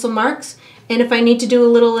my pencil marks, and if I need to do a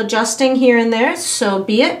little adjusting here and there, so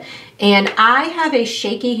be it. And I have a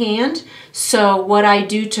shaky hand, so what I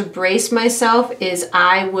do to brace myself is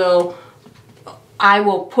I will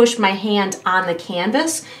push my hand on the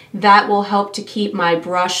canvas. That will help to keep my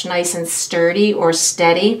brush nice and sturdy or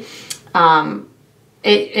steady.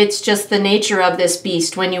 It's just the nature of this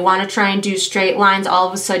beast. When you want to try and do straight lines, all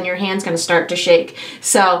of a sudden your hand's going to start to shake.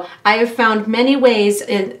 So I have found many ways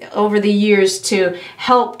over the years to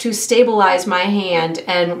help to stabilize my hand,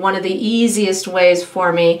 and one of the easiest ways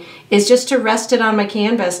for me is just to rest it on my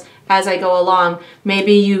canvas as I go along.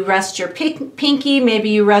 Maybe you rest your pinky, maybe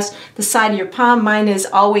you rest the side of your palm. Mine is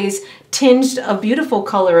always tinged a beautiful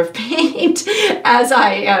color of paint as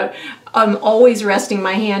I I'm always resting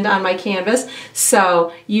my hand on my canvas.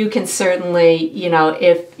 So you can certainly, you know,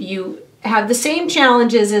 if you have the same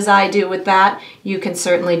challenges as I do with that, you can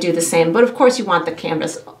certainly do the same. But of course you want the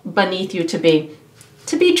canvas beneath you to be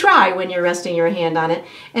dry when you're resting your hand on it.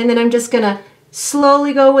 And then I'm just gonna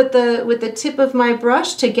slowly go with the tip of my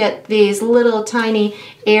brush to get these little tiny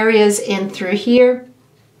areas in through here.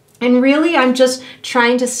 And really, I'm just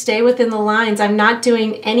trying to stay within the lines. I'm not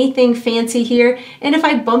doing anything fancy here. And if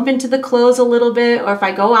I bump into the clothes a little bit, or if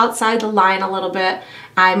I go outside the line a little bit,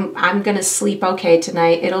 I'm gonna sleep okay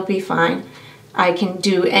tonight. It'll be fine. I can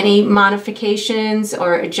do any modifications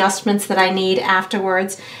or adjustments that I need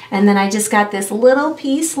afterwards. And then I just got this little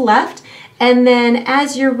piece left. And then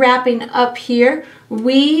as you're wrapping up here,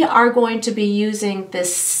 we are going to be using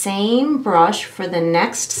this same brush for the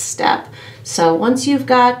next step. So once you've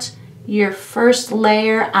got your first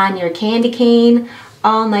layer on your candy cane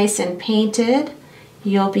all nice and painted,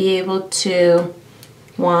 you'll be able to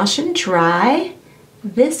wash and dry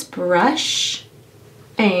this brush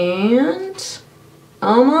and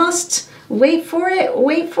almost, wait for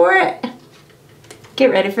it, get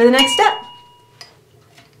ready for the next step.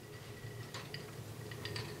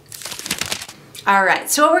 All right,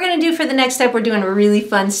 so what we're gonna do for the next step, we're doing a really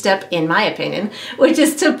fun step, in my opinion, which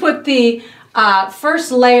is to put the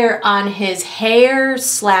first layer on his hair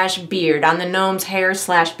slash beard, on the gnome's hair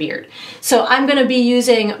slash beard. So I'm gonna be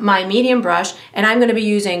using my medium brush, and I'm gonna be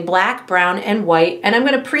using black, brown, and white, and I'm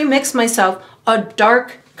gonna pre-mix myself a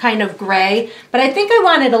dark kind of gray, but I think I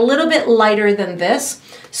want it a little bit lighter than this.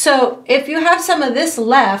 So if you have some of this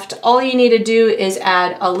left, all you need to do is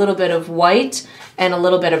add a little bit of white and a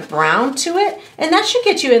little bit of brown to it, and that should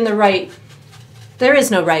get you in the right, there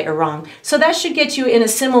is no right or wrong, so that should get you in a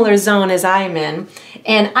similar zone as I'm in.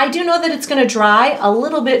 And I do know that it's going to dry a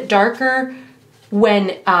little bit darker when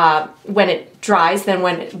it dries than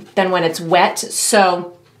when it's wet.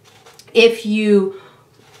 So if you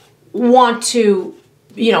want to,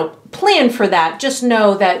 you know, plan for that, just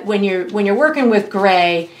know that when you're working with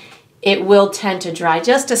gray, it will tend to dry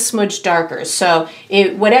just a smudge darker. So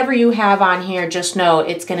whatever you have on here, just know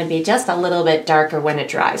it's gonna be just a little bit darker when it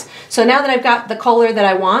dries. So now that I've got the color that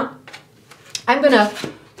I want, I'm gonna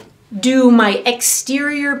do my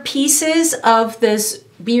exterior pieces of this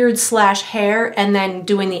beard slash hair, and then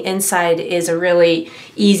doing the inside is a really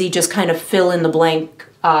easy, just kind of fill in the blank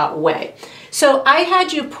way. So I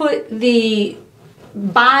had you put the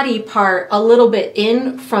body part a little bit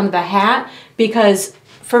in from the hat, because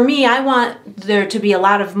for me, I want there to be a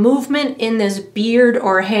lot of movement in this beard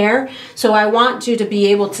or hair. So I want you to be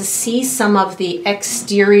able to see some of the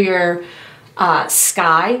exterior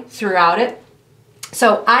sky throughout it.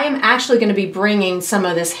 So I am actually going to be bringing some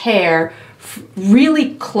of this hair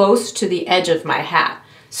really close to the edge of my hat.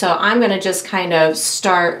 So I'm going to just kind of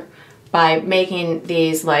start by making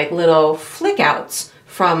these like little flick outs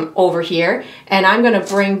from over here, and I'm going to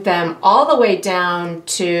bring them all the way down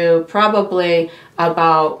to probably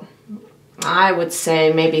about, I would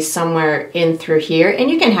say maybe somewhere in through here,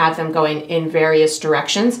 and you can have them going in various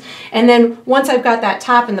directions. And then once I've got that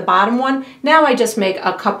top and the bottom one, now I just make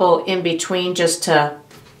a couple in between just to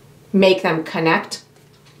make them connect.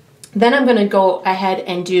 Then I'm going to go ahead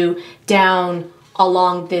and do down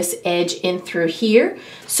along this edge in through here.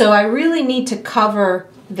 So I really need to cover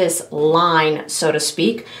this line, so to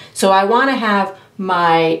speak. So I want to have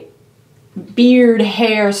my beard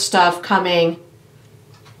hair stuff coming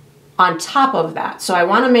on top of that. So I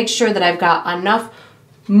want to make sure that I've got enough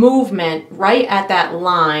movement right at that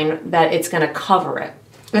line that it's going to cover it.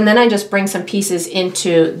 And then I just bring some pieces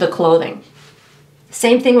into the clothing.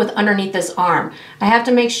 Same thing with underneath this arm. I have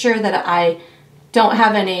to make sure that I don't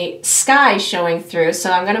have any sky showing through,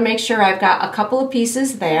 so I'm going to make sure I've got a couple of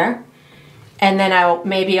pieces there. And then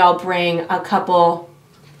maybe I'll bring a couple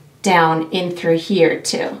down in through here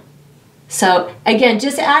too. So again,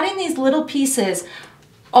 just adding these little pieces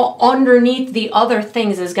underneath the other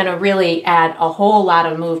things is going to really add a whole lot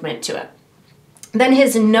of movement to it. Then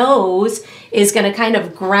his nose is going to kind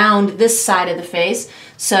of ground this side of the face.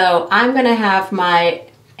 So I'm going to have my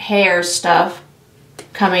hair stuff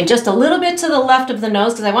coming just a little bit to the left of the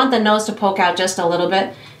nose, because I want the nose to poke out just a little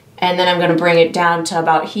bit. And then I'm going to bring it down to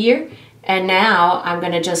about here. And now I'm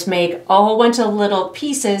going to just make a whole bunch of little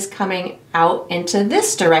pieces coming out into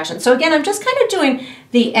this direction. So again, I'm just kind of doing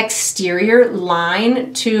the exterior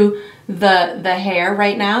line to the hair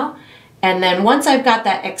right now. And then once I've got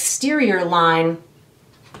that exterior line,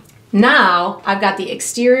 now I've got the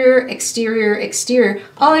exterior, exterior, exterior.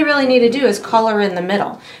 All I really need to do is color in the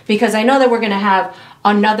middle, because I know that we're going to have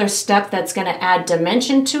another step that's going to add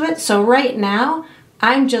dimension to it. So right now,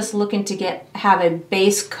 I'm just looking to have a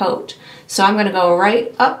base coat. So I'm gonna go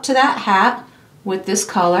right up to that hat with this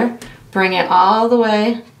color, bring it all the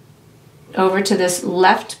way over to this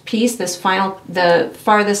left piece, the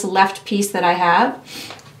farthest left piece that I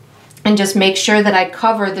have, and just make sure that I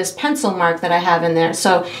cover this pencil mark that I have in there.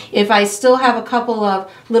 So if I still have a couple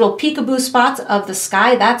of little peekaboo spots of the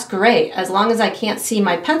sky, that's great, as long as I can't see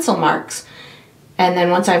my pencil marks. And then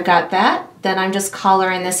once I've got that, then I'm just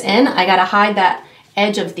coloring this in. I gotta hide that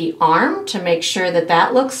edge of the arm to make sure that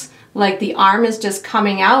that looks like the arm is just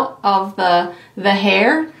coming out of the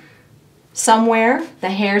hair somewhere, the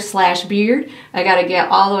hair slash beard. I gotta get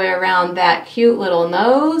all the way around that cute little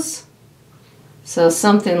nose. So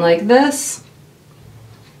something like this.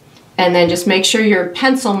 And then just make sure your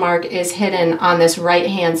pencil mark is hidden on this right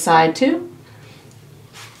hand side too.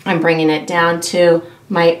 I'm bringing it down to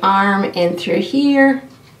my arm in through here.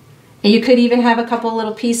 And you could even have a couple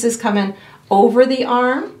little pieces coming over the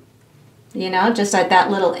arm, you know, just at that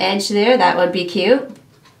little edge there. That would be cute.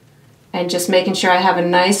 And just making sure I have a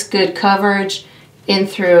nice good coverage in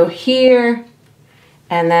through here.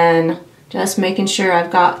 And then just making sure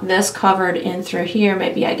I've got this covered in through here.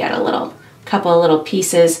 Maybe I get a couple of little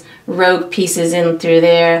pieces, rogue pieces in through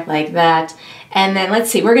there like that. And then let's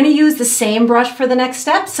see, we're gonna use the same brush for the next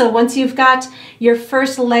step. So once you've got your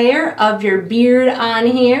first layer of your beard on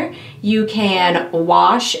here, you can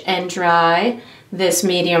wash and dry this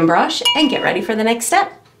medium brush and get ready for the next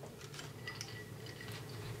step.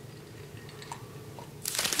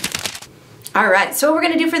 All right, so what we're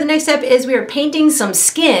gonna do for the next step is we are painting some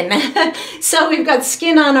skin. So we've got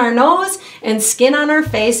skin on our nose and skin on our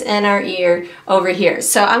face and our ear over here.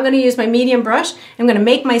 So I'm gonna use my medium brush. I'm gonna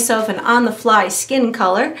make myself an on-the-fly skin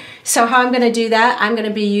color. So how I'm gonna do that, I'm gonna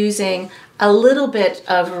be using a little bit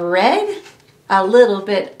of red, a little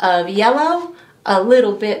bit of yellow, a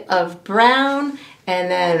little bit of brown,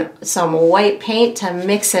 and then some white paint to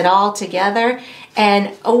mix it all together. And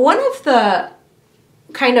one of the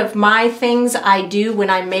kind of my things I do when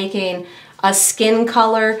I'm making a skin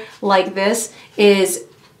color like this is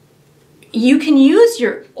you can use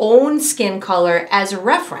your own skin color as a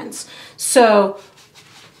reference. So,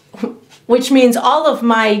 which means all of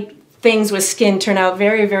my things with skin turn out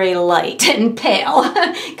very, very light and pale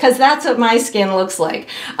because that's what my skin looks like.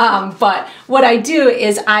 But what I do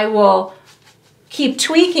is I will keep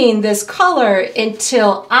tweaking this color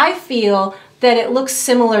until I feel that it looks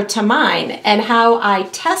similar to mine. And how I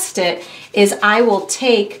test it is I will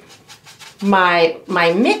take my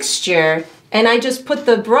mixture and I just put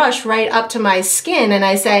the brush right up to my skin and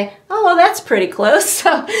I say, oh, well, that's pretty close.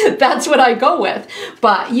 So that's what I go with.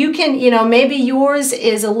 But you can, you know, maybe yours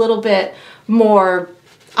is a little bit more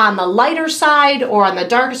on the lighter side or on the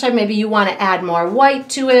darker side. Maybe you want to add more white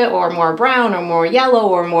to it or more brown or more yellow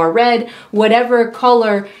or more red, whatever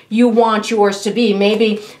color you want yours to be.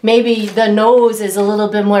 Maybe the nose is a little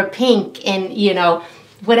bit more pink, and you know,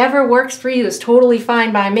 whatever works for you is totally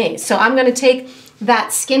fine by me. So I'm going to take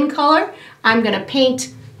that skin color. I'm going to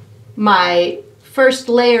paint my first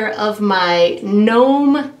layer of my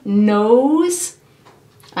gnome nose.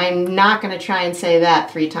 I'm not going to try and say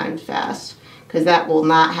that 3 times fast, because that will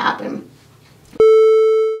not happen.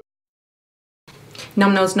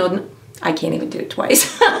 Gnome nose, no, I can't even do it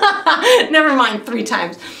twice. Never mind, 3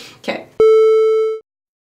 times. Okay.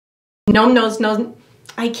 Gnome nose, nose,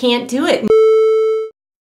 I can't do it.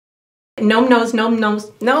 Gnome nose, nope.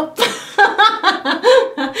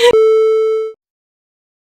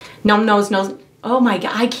 Gnome nose, nose, oh my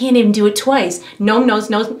god, I can't even do it twice. Gnome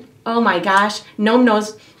nose, nose, oh my gosh. Gnome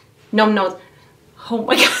nose, gnome nose. Oh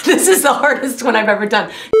my god, this is the hardest one I've ever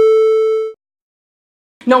done.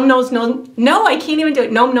 Gnome nose, nose, no, I can't even do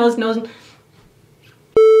it. Gnome nose, nose.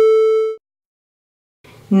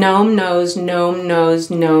 Gnome nose, gnome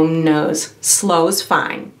nose, gnome nose. Slow's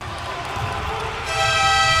fine.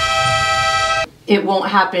 It won't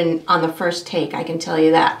happen on the first take, I can tell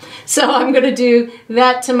you that. So I'm gonna do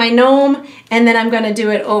that to my gnome, and then I'm gonna do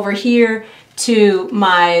it over here to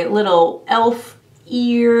my little elf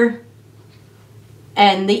ear.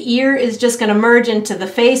 And the ear is just gonna merge into the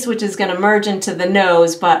face, which is gonna merge into the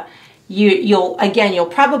nose, but you'll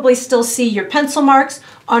probably still see your pencil marks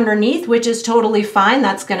underneath, which is totally fine.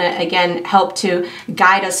 That's gonna, again, help to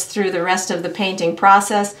guide us through the rest of the painting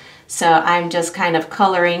process. So I'm just kind of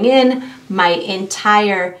coloring in my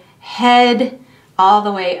entire head all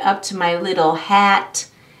the way up to my little hat.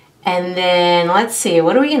 And then let's see,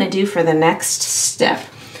 what are we gonna do for the next step?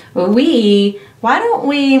 Let's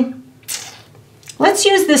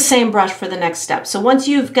use this same brush for the next step. So once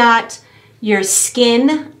you've got your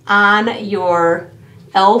skin on your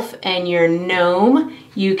elf and your gnome,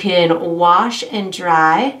 you can wash and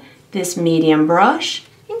dry this medium brush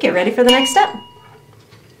and get ready for the next step.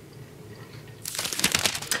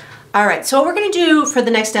 All right, so what we're gonna do for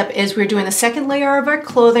the next step is we're doing the second layer of our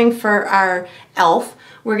clothing for our elf.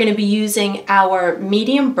 We're gonna be using our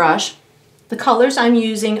medium brush. The colors I'm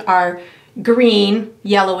using are green,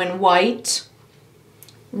 yellow, and white,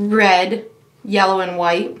 red, yellow, and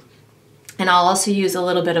white, and I'll also use a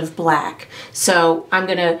little bit of black. So I'm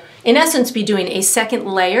gonna, in essence, be doing a second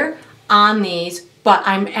layer on these, but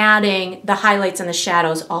I'm adding the highlights and the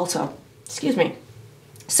shadows also. Excuse me.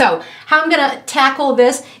 So how I'm gonna tackle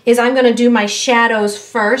this is I'm gonna do my shadows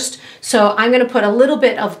first. So I'm gonna put a little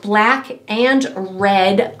bit of black and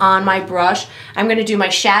red on my brush. I'm gonna do my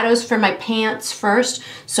shadows for my pants first.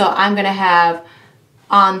 So I'm gonna have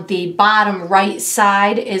on the bottom right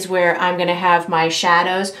side is where I'm gonna have my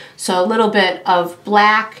shadows. So a little bit of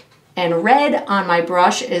black and red on my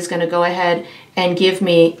brush is gonna go ahead and give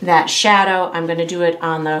me that shadow. I'm gonna do it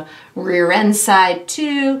on the rear end side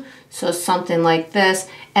too. So something like this.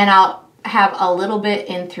 And I'll have a little bit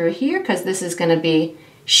in through here because this is gonna be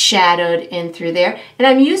shadowed in through there. And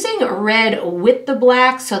I'm using red with the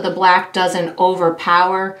black so the black doesn't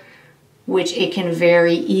overpower, which it can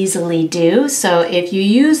very easily do. So if you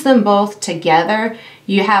use them both together,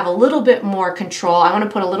 you have a little bit more control. I want to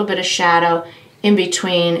put a little bit of shadow in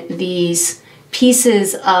between these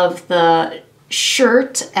pieces of the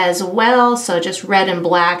shirt as well. So just red and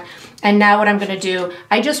black. And now what I'm going to do,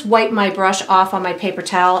 I just wipe my brush off on my paper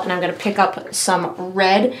towel and I'm going to pick up some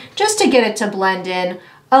red just to get it to blend in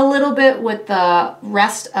a little bit with the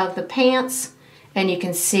rest of the pants. And you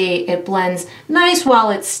can see it blends nice while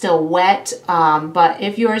it's still wet, but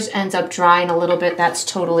if yours ends up drying a little bit, that's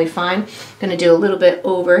totally fine. I'm gonna do a little bit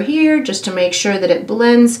over here just to make sure that it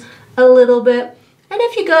blends a little bit. And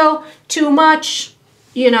if you go too much,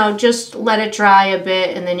 you know, just let it dry a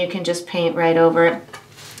bit and then you can just paint right over it.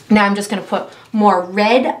 Now I'm just gonna put more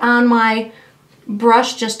red on my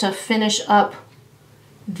brush just to finish up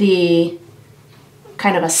the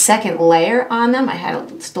kind of a second layer on them. I had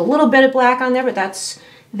just a little bit of black on there, but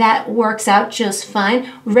that works out just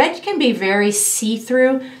fine. Red can be very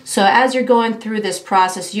see-through, so as you're going through this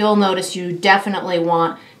process, you'll notice you definitely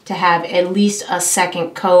want to have at least a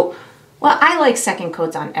second coat. Well, I like second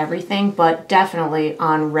coats on everything, but definitely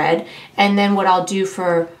on red. And then what I'll do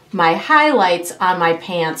for my highlights on my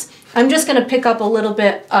pants, I'm just gonna pick up a little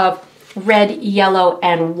bit of red, yellow,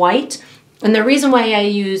 and white. And the reason why I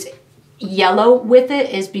use yellow with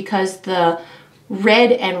it is because the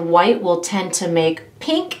red and white will tend to make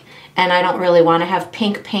pink, and I don't really want to have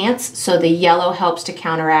pink pants, so the yellow helps to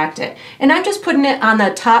counteract it. And I'm just putting it on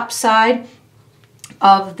the top side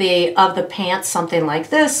of the pants, something like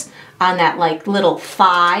this, on that like little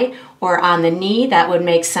thigh or on the knee. That would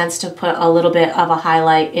make sense to put a little bit of a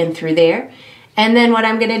highlight in through there. And then what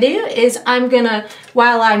I'm gonna do is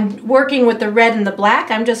while I'm working with the red and the black,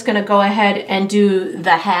 I'm just gonna go ahead and do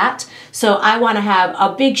the hat. So I wanna have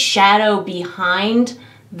a big shadow behind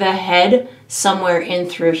the head somewhere in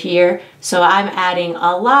through here. So I'm adding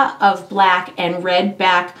a lot of black and red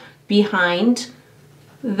back behind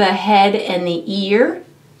the head and the ear.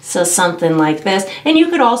 So something like this. And you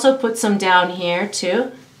could also put some down here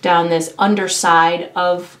too, down this underside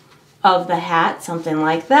of the hat, something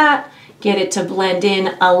like that. Get it to blend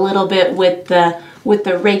in a little bit with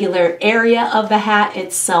the regular area of the hat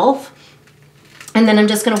itself. And then I'm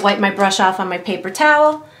just gonna wipe my brush off on my paper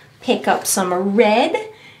towel, pick up some red,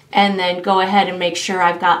 and then go ahead and make sure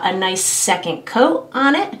I've got a nice second coat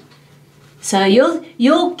on it. So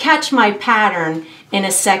you'll catch my pattern in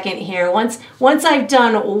a second here. Once I've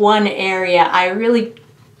done one area, I really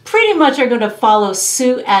pretty much are gonna follow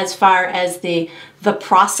suit as far as the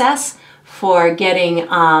process for getting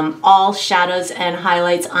all shadows and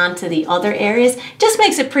highlights onto the other areas. Just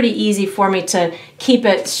makes it pretty easy for me to keep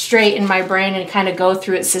it straight in my brain and kind of go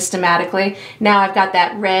through it systematically. Now I've got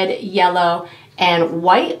that red, yellow, and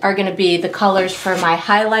white are gonna be the colors for my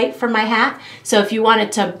highlight for my hat. So if you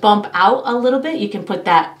wanted to bump out a little bit, you can put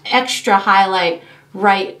that extra highlight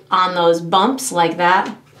right on those bumps like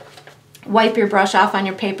that. Wipe your brush off on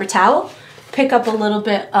your paper towel, pick up a little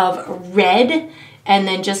bit of red, and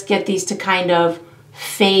then just get these to kind of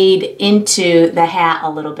fade into the hat a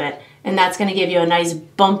little bit. And that's gonna give you a nice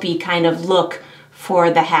bumpy kind of look for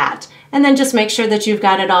the hat. And then just make sure that you've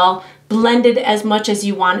got it all blended as much as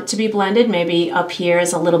you want it to be blended. Maybe up here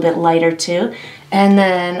is a little bit lighter too. And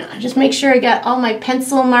then just make sure I got all my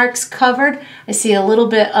pencil marks covered. I see a little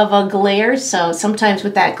bit of a glare, so sometimes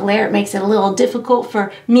with that glare it makes it a little difficult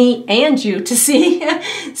for me and you to see.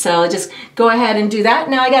 So just go ahead and do that.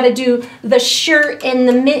 Now I got to do the shirt and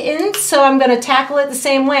the mittens, so I'm going to tackle it the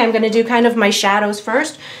same way. I'm going to do kind of my shadows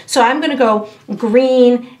first. So I'm going to go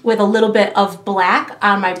green with a little bit of black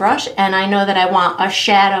on my brush, and I know that I want a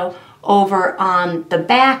shadow over on the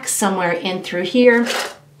back somewhere in through here.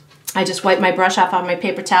 I just wiped my brush off on my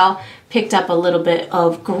paper towel, picked up a little bit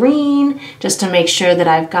of green just to make sure that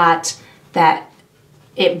I've got that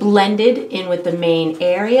it blended in with the main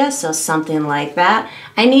area, so something like that.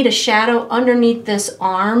 I need a shadow underneath this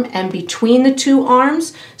arm and between the two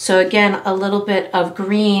arms, so again a little bit of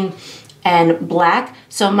green and black.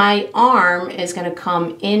 So my arm is going to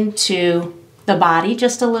come into the body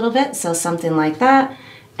just a little bit, so something like that.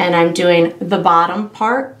 And I'm doing the bottom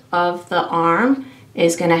part of the arm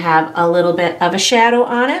is going to have a little bit of a shadow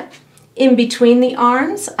on it. In between the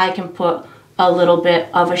arms, I can put a little bit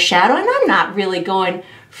of a shadow, and I'm not really going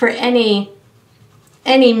for any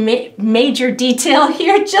major detail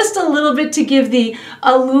here, just a little bit to give the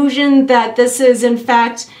illusion that this is in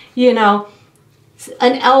fact, you know,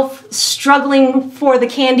 an elf struggling for the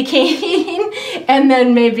candy cane. And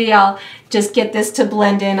then maybe I'll just get this to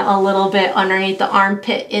blend in a little bit underneath the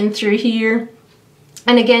armpit in through here.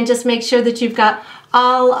 And again, just make sure that you've got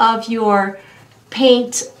all of your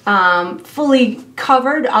paint fully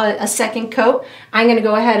covered, a second coat. I'm going to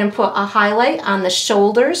go ahead and put a highlight on the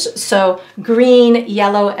shoulders. So green,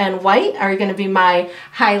 yellow, and white are going to be my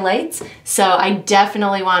highlights. So I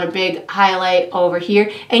definitely want a big highlight over here.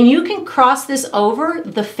 And you can cross this over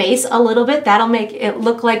the face a little bit. That'll make it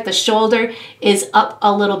look like the shoulder is up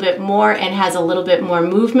a little bit more and has a little bit more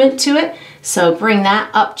movement to it. So bring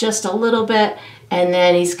that up just a little bit. And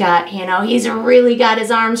then he's got, you know, he's really got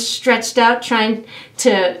his arms stretched out trying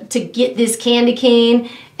to get this candy cane.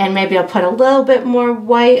 And maybe I'll put a little bit more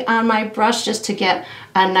white on my brush just to get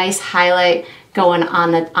a nice highlight going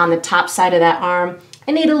on the top side of that arm.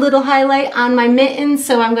 I need a little highlight on my mittens,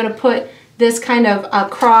 so I'm going to put this kind of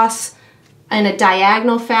across in a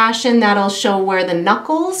diagonal fashion. That'll show where the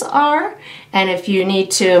knuckles are. And if you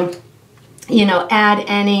need to, you know, add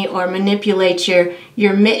any or manipulate your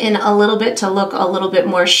mitten a little bit to look a little bit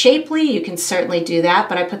more shapely, you can certainly do that.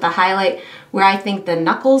 But I put the highlight where I think the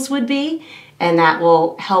knuckles would be, and that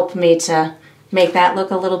will help me to make that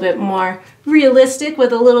look a little bit more realistic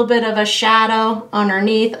with a little bit of a shadow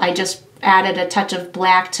underneath. I just added a touch of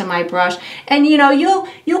black to my brush, and you know,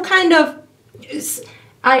 you'll kind of,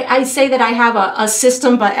 I say that I have a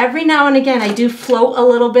system, but every now and again I do float a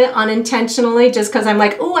little bit unintentionally just because I'm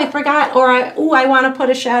like, oh, I forgot, or I want to put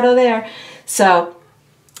a shadow there. So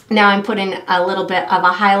now I'm putting a little bit of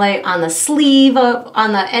a highlight on the sleeve,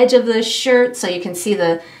 on the edge of the shirt, so you can see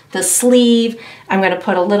the sleeve. I'm going to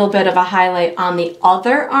put a little bit of a highlight on the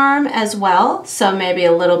other arm as well, so maybe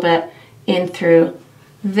a little bit in through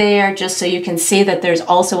there, just so you can see that there's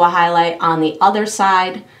also a highlight on the other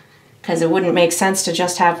side, because it wouldn't make sense to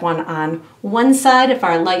just have one on one side if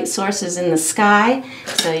our light source is in the sky.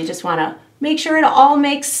 So you just want to make sure it all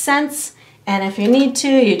makes sense, and if you need to,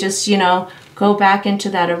 you just, you know, go back into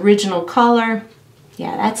that original color.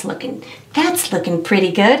 Yeah, that's looking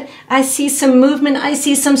pretty good. I see some movement. I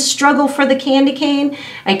see some struggle for the candy cane.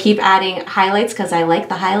 I keep adding highlights because I like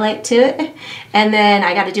the highlight to it. And then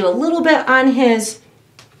I got to do a little bit on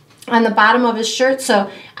the bottom of his shirt.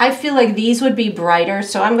 So I feel like these would be brighter.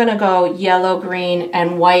 So I'm going to go yellow, green,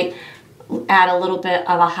 and white. Add a little bit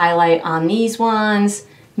of a highlight on these ones,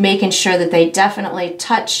 making sure that they definitely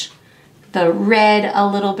touch the red a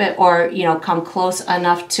little bit, or, you know, come close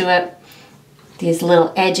enough to it. These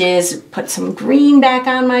little edges, put some green back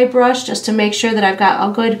on my brush just to make sure that I've got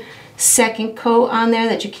a good second coat on there,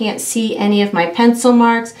 that you can't see any of my pencil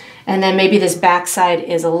marks. And then maybe this backside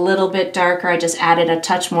is a little bit darker. I just added a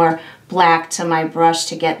touch more black to my brush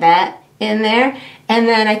to get that in there. And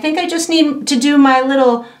then I think I just need to do my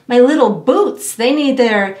little boots. They need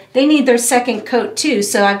their second coat too.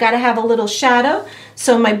 So I've got to have a little shadow.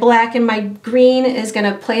 So my black and my green is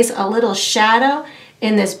going to place a little shadow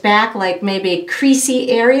in this back, like maybe creasy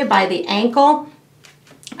area by the ankle.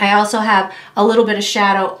 I also have a little bit of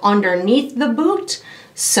shadow underneath the boot.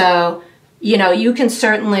 So, you know, you can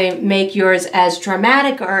certainly make yours as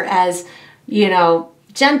dramatic or as, you know,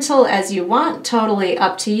 gentle as you want, totally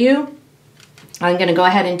up to you. I'm going to go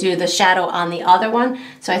ahead and do the shadow on the other one.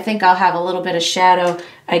 So I think I'll have a little bit of shadow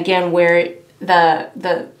again where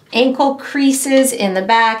the ankle creases in the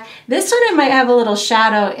back. This one I might have a little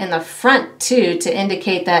shadow in the front too, to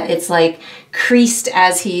indicate that it's like creased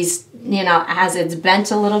as he's, you know, as it's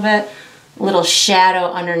bent a little bit. little shadow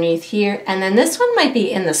underneath here. And then this one might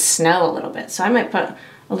be in the snow a little bit. So I might put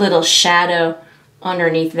a little shadow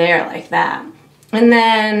underneath there like that. And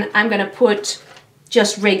then I'm gonna put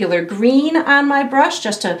just regular green on my brush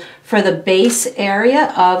just for the base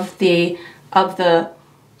area of the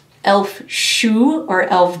elf shoe or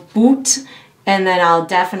elf boot. And then I'll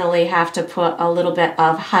definitely have to put a little bit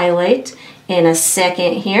of highlight in a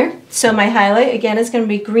second here. So my highlight again is going to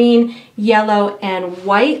be green, yellow, and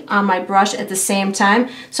white on my brush at the same time.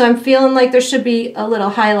 So I'm feeling like there should be a little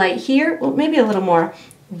highlight here, well, maybe a little more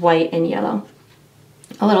white and yellow.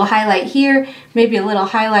 A little highlight here, maybe a little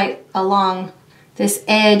highlight along this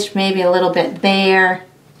edge, maybe a little bit there.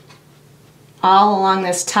 All along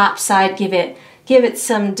this top side, give it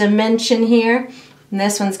some dimension here. And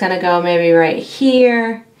this one's gonna go maybe right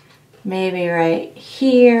here, maybe right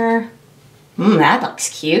here. That looks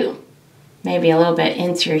cute. Maybe a little bit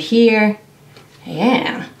in through here.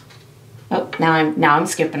 Yeah. Oh, now I'm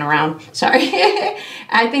skipping around. Sorry.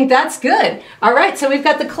 I think that's good. All right, so we've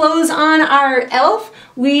got the clothes on our elf.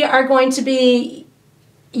 We are going to be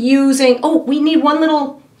using, oh, we need one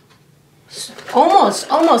little,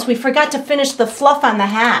 almost. We forgot to finish the fluff on the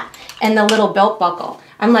hat and the little belt buckle.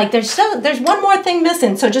 I'm like, there's one more thing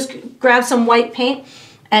missing. So just grab some white paint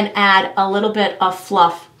and add a little bit of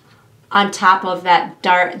fluff on top of that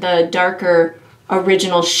the darker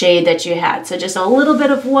original shade that you had. So just a little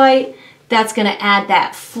bit of white. That's gonna add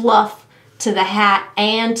that fluff to the hat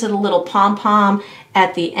and to the little pom-pom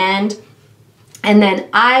at the end. And then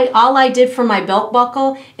all I did for my belt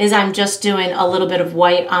buckle is I'm just doing a little bit of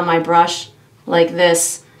white on my brush like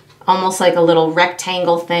this, almost like a little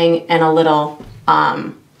rectangle thing and a little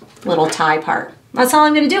tie part. That's all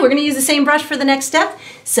I'm gonna do. We're gonna use the same brush for the next step,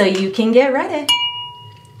 so you can get ready.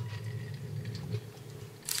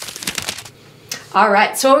 All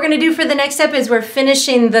right, so what we're gonna do for the next step is we're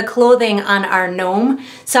finishing the clothing on our gnome.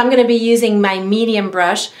 So I'm gonna be using my medium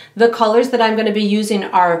brush. The colors that I'm gonna be using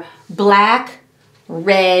are black,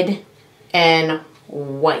 red, and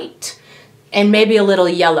white, and maybe a little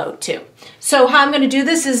yellow too. So how I'm gonna do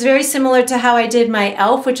this is very similar to how I did my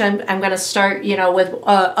elf, which I'm gonna start, with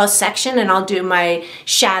a section, and I'll do my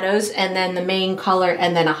shadows and then the main color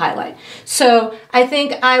and then a highlight. So I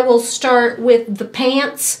think I will start with the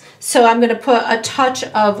pants. So I'm gonna put a touch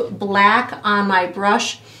of black on my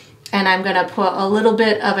brush, and I'm gonna put a little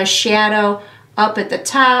bit of a shadow up at the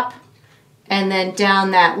top and then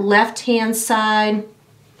down that left-hand side.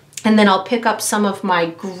 And then I'll pick up some of my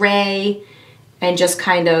gray and just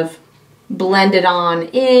kind of blend it on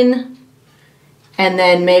in. And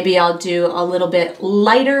then maybe I'll do a little bit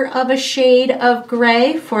lighter of a shade of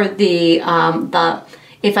gray for the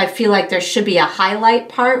if I feel like there should be a highlight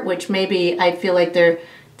part, which maybe I feel like there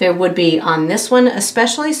would be on this one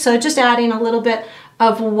especially. So just adding a little bit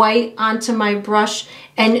of white onto my brush.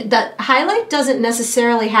 And the highlight doesn't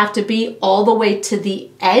necessarily have to be all the way to the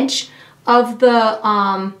edge of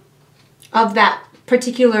the of that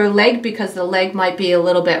particular leg, because the leg might be a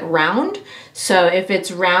little bit round. So if it's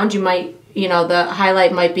round, you might, the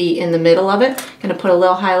highlight might be in the middle of it. I'm gonna put a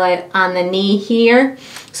little highlight on the knee here.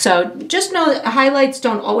 So just know that highlights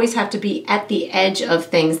don't always have to be at the edge of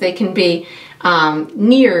things. They can be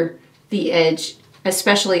near the edge,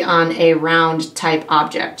 especially on a round type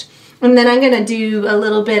object. And then I'm gonna do a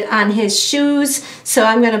little bit on his shoes. So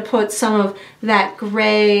I'm gonna put some of that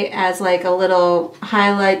gray as like a little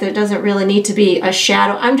highlight. There doesn't really need to be a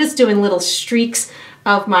shadow. I'm just doing little streaks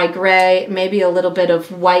of my gray, maybe a little bit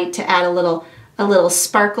of white to add a little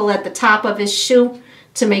sparkle at the top of his shoe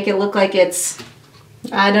to make it look like it's,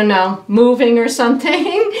 I don't know, moving or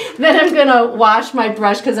something. Then I'm gonna wash my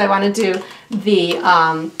brush because I wanna do the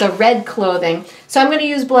red clothing. So I'm gonna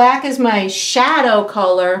use black as my shadow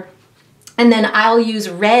color, and then I'll use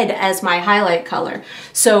red as my highlight color.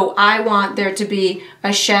 So I want there to be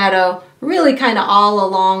a shadow really kind of all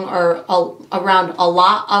along or around a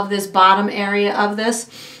lot of this bottom area of this,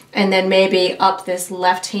 and then maybe up this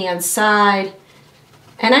left-hand side.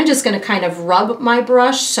 And I'm just gonna kind of rub my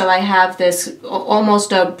brush so I have this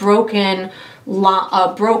almost a broken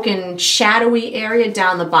shadowy area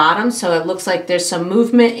down the bottom, so it looks like there's some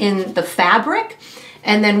movement in the fabric.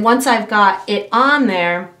 And then once I've got it on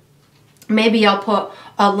there, maybe I'll put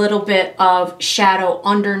a little bit of shadow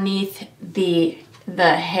underneath the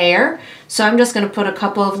hair. So I'm just gonna put a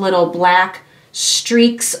couple of little black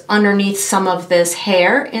streaks underneath some of this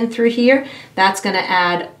hair in through here. That's gonna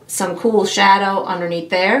add some cool shadow underneath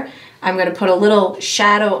there. I'm gonna put a little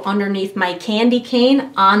shadow underneath my candy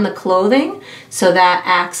cane on the clothing, so that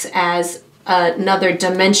acts as another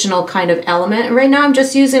dimensional kind of element. And right now I'm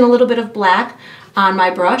just using a little bit of black on my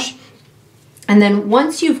brush. And then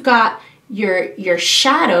once you've got your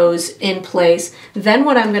shadows in place, then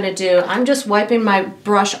what I'm gonna do, I'm just wiping my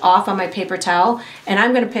brush off on my paper towel, and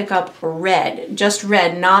I'm gonna pick up red, just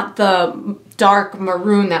red, not the dark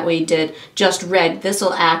maroon that we did, just red. This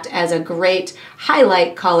will act as a great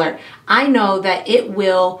highlight color. I know that it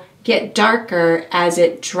will get darker as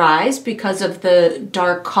it dries because of the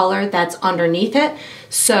dark color that's underneath it.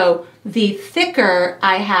 So the thicker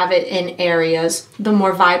I have it in areas, the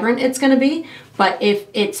more vibrant it's gonna be. But if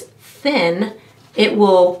it's thin, it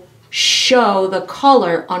will show the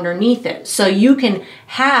color underneath it. So you can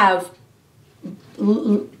have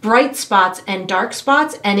bright spots and dark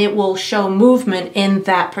spots, and it will show movement in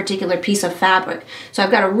that particular piece of fabric. So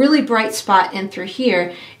I've got a really bright spot in through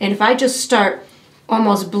here, and if I just start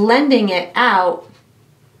almost blending it out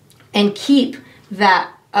and keep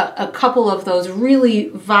that a couple of those really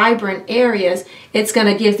vibrant areas, it's going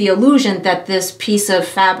to give the illusion that this piece of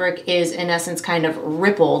fabric is in essence kind of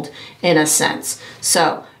rippled in a sense.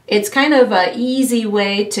 So it's kind of an easy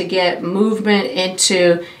way to get movement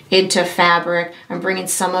into fabric. I'm bringing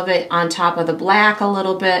some of it on top of the black a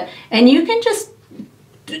little bit, and you can just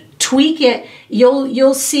tweak it.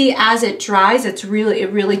 You'll see as it dries, it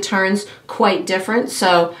really turns quite different.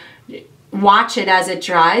 So watch it as it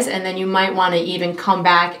dries, and then you might want to even come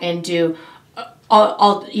back and do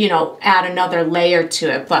add another layer to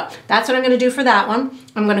it. But that's what I'm going to do for that one.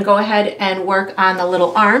 I'm going to go ahead and work on the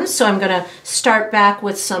little arms. So I'm going to start back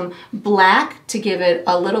with some black to give it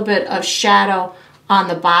a little bit of shadow on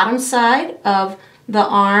the bottom side of the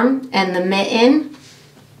arm and the mitten,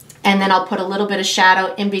 and then I'll put a little bit of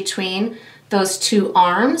shadow in between those two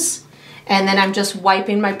arms. And then I'm just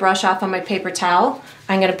wiping my brush off on my paper towel.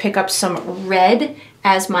 I'm going to pick up some red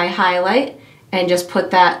as my highlight and just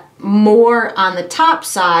put that more on the top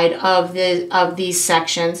side of these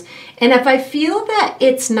sections. And if I feel that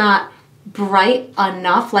it's not bright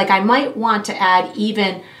enough, like I might want to add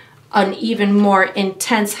an even more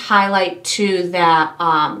intense highlight to that,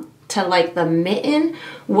 to like the mitten,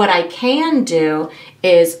 what I can do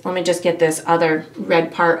is, let me just get this other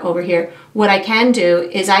red part over here. What I can do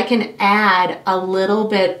is I can add a little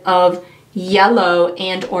bit of yellow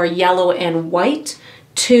or yellow and white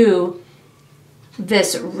to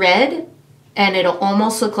this red, and it'll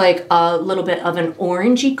almost look like a little bit of an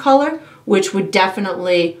orangey color, which would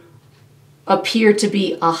definitely appear to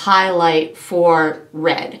be a highlight for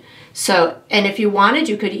red. So, and if you wanted,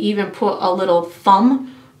 you could even put a little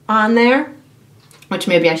thumb on there, which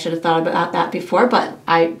maybe I should have thought about that before, but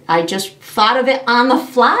I just thought of it on the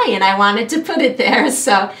fly and I wanted to put it there.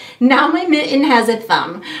 So now my mitten has a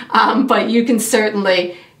thumb, but you can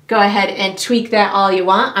certainly go ahead and tweak that all you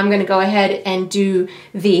want. I'm gonna go ahead and do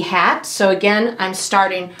the hat. So again, I'm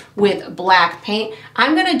starting with black paint.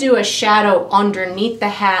 I'm gonna do a shadow underneath the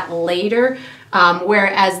hat later,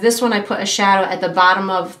 whereas this one I put a shadow at the bottom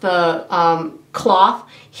of the cloth.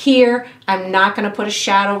 Here, I'm not gonna put a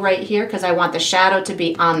shadow right here because I want the shadow to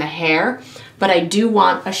be on the hair, but I do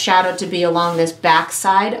want a shadow to be along this back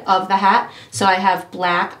side of the hat. So I have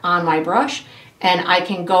black on my brush, and I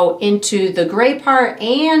can go into the gray part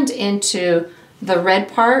and into the red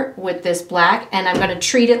part with this black, and I'm gonna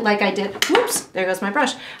treat it like I did, whoops, there goes my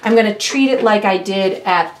brush. I'm gonna treat it like I did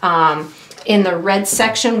at in the red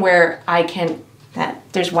section where I can,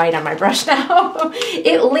 there's white on my brush now.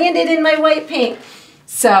 It landed in my white paint.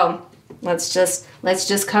 So let's just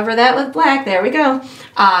cover that with black, there we go.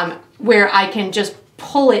 Where I can just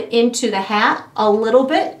pull it into the hat a little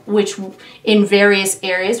bit, which in various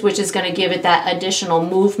areas, which is going to give it that additional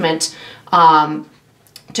movement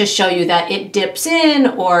to show you that it dips in,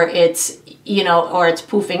 or it's, or it's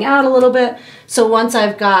poofing out a little bit. So once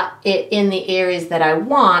I've got it in the areas that I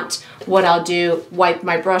want, what I'll do, wipe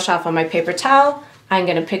my brush off on my paper towel, I'm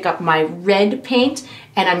going to pick up my red paint,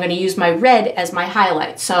 and I'm going to use my red as my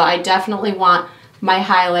highlight. So I definitely want my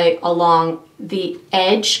highlight along the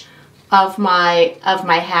edge of my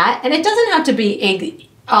hat, and it doesn't have to be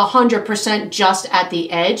 100% just at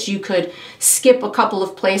the edge. You could skip a couple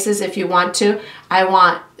of places if you want to. I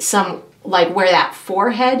want some like where that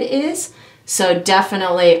forehead is, so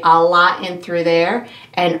definitely a lot in through there,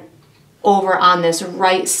 and over on this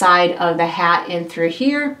right side of the hat in through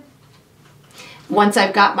here. Once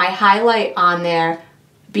I've got my highlight on there,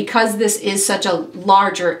 because this is such a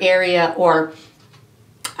larger area, or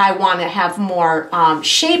I want to have more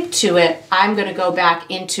shape to it, I'm going to go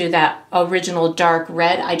back into that original dark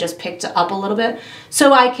red. I just picked it up a little bit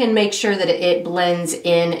so I can make sure that it blends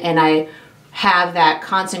in and I have that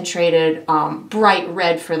concentrated bright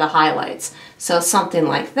red for the highlights. So something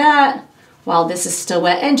like that while this is still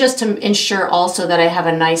wet, and just to ensure also that I have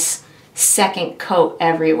a nice second coat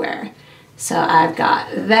everywhere. So I've got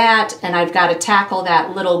that, and I've got to tackle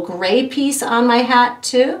that little gray piece on my hat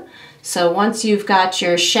too. So once you've got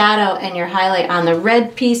your shadow and your highlight on the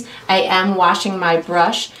red piece, I am washing my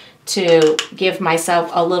brush to give myself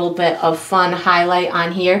a little bit of fun highlight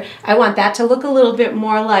on here. I want that to look a little bit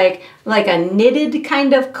more like a knitted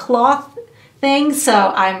kind of cloth thing.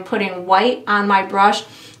 So I'm putting white on my brush.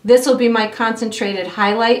 This will be my concentrated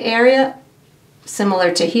highlight area,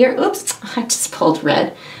 similar to here. Oops, I just pulled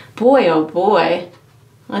red. Boy, oh boy.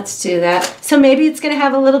 Let's do that. So maybe it's gonna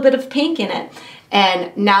have a little bit of pink in it.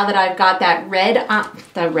 And now that I've got that red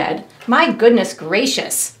on, my goodness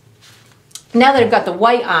gracious. Now that I've got the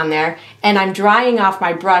white on there and I'm drying off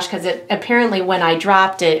my brush, because apparently when I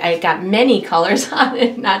dropped it, I got many colors on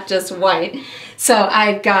it, not just white. So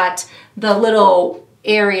I've got the little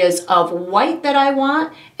areas of white that I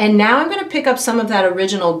want, and now I'm going to pick up some of that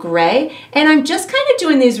original gray, and I'm just kind of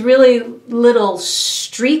doing these really little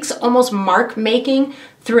streaks, almost mark making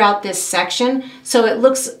throughout this section, so it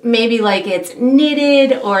looks maybe like it's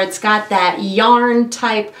knitted or it's got that yarn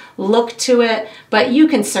type look to it, but you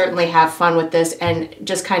can certainly have fun with this and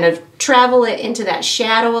just kind of travel it into that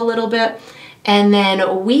shadow a little bit. And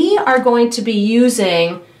then we are going to be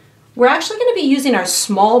using, we're actually going to be using our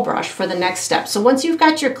small brush for the next step. So once you've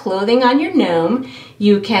got your clothing on your gnome,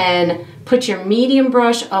 you can put your medium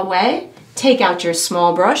brush away, take out your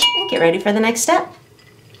small brush, and get ready for the next step.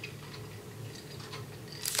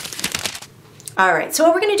 All right, so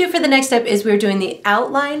what we're going to do for the next step is we're doing the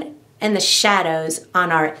outline and the shadows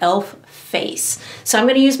on our elf face. So I'm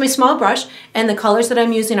going to use my small brush, and the colors that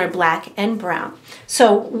I'm using are black and brown.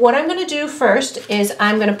 So what I'm going to do first is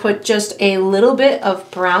I'm going to put just a little bit of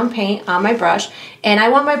brown paint on my brush, and I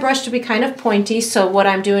want my brush to be kind of pointy, so what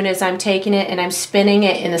I'm doing is I'm taking it and I'm spinning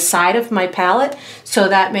it in the side of my palette, so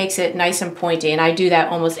that makes it nice and pointy, and I do that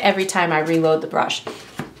almost every time I reload the brush.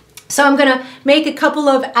 So I'm going to make a couple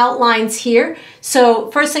of outlines here. So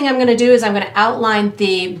first thing I'm going to do is I'm going to outline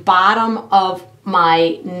the bottom of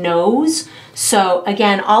my nose. So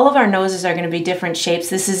again, all of our noses are going to be different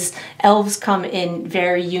shapes. Elves come in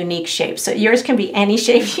very unique shapes. So yours can be any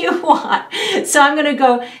shape you want. So I'm going to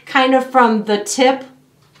go kind of from the tip,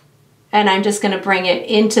 and I'm just going to bring it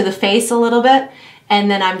into the face a little bit. And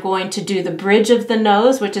then I'm going to do the bridge of the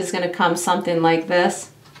nose, which is going to come something like this.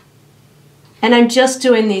 And I'm just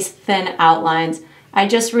doing these thin outlines. I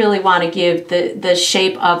just really want to give the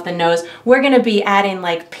shape of the nose. We're going to be adding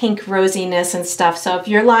like pink rosiness and stuff. So if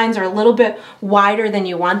your lines are a little bit wider than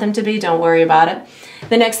you want them to be, don't worry about it.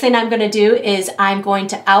 The next thing I'm going to do is I'm going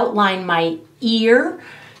to outline my ear.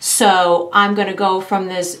 So I'm going to go from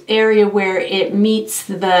this area where it meets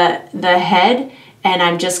the head, and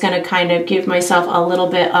I'm just going to kind of give myself a little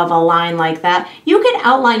bit of a line like that. You can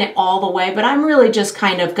outline it all the way, but I'm really just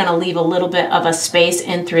kind of going to leave a little bit of a space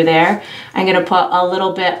in through there. I'm going to put a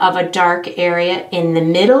little bit of a dark area in the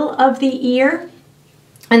middle of the ear.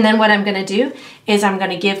 And then what I'm going to do is I'm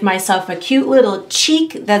going to give myself a cute little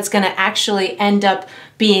cheek that's going to actually end up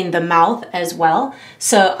being the mouth as well.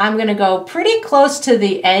 So I'm going to go pretty close to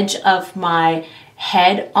the edge of my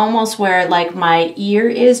head, almost where like my ear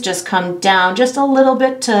is, just come down just a little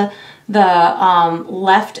bit to the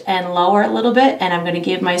left and lower a little bit, and I'm going to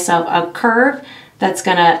give myself a curve that's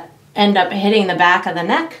going to end up hitting the back of the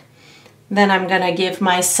neck. Then I'm going to give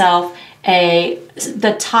myself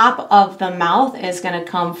the top of the mouth is going to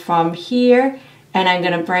come from here, and I'm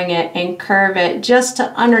going to bring it and curve it just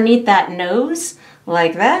to underneath that nose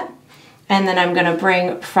like that. And then I'm going to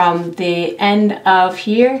bring from the end of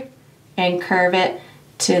here and curve it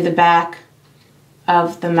to the back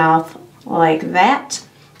of the mouth like that.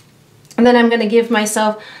 And then I'm going to give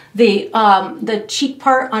myself the cheek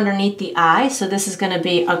part underneath the eye. So this is going to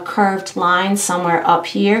be a curved line somewhere up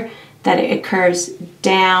here that it curves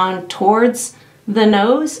down towards the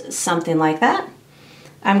nose, something like that.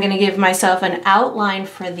 I'm going to give myself an outline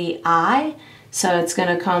for the eye. So it's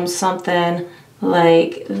going to come something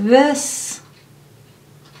like this.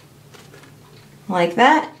 Like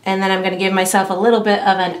that, and then I'm going to give myself a little bit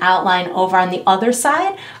of an outline over on the other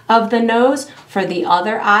side of the nose for the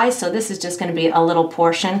other eye. So this is just going to be a little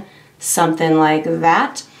portion, something like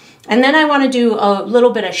that. And then I want to do a little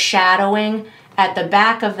bit of shadowing at the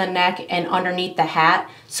back of the neck and underneath the hat.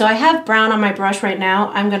 So I have brown on my brush right now.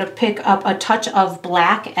 I'm going to pick up a touch of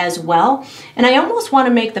black as well, and I almost want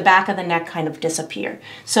to make the back of the neck kind of disappear.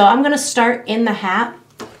 So I'm going to start in the hat.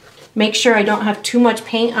 Make sure I don't have too much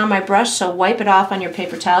paint on my brush, so wipe it off on your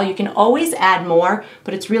paper towel. You can always add more,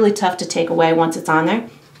 but it's really tough to take away once it's on there.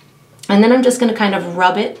 And then I'm just going to kind of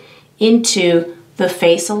rub it into the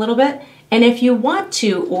face a little bit. And if you want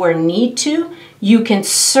to or need to, you can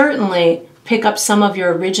certainly pick up some of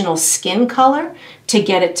your original skin color to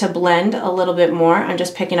get it to blend a little bit more. I'm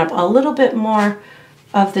just picking up a little bit more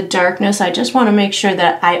of the darkness. I just want to make sure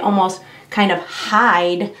that I almost kind of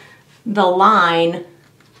hide the line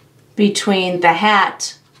between the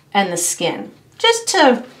hat and the skin, just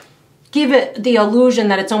to give it the illusion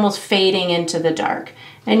that it's almost fading into the dark.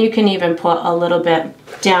 And you can even put a little bit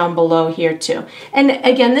down below here too. And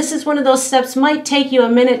again, this is one of those steps, might take you a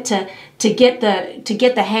minute to get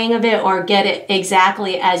the hang of it or get it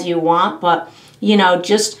exactly as you want, but you know,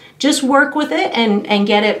 just work with it and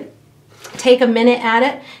get it, take a minute at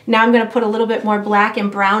it. Now I'm going to put a little bit more black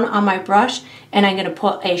and brown on my brush, and I'm going to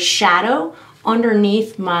put a shadow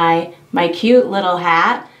underneath my cute little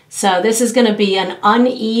hat. So this is going to be an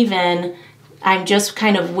uneven, I'm just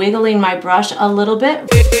kind of wiggling my brush a little bit.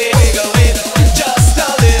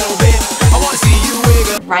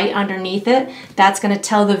 Right underneath it. That's going to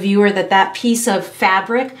tell the viewer that that piece of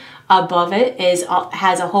fabric above it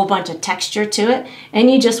has a whole bunch of texture to it,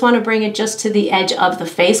 and you just want to bring it just to the edge of the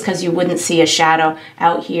face because you wouldn't see a shadow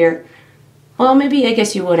out here. Well, maybe I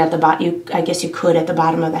guess you would at the bottom. I guess you could at the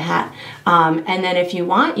bottom of the hat. And then if you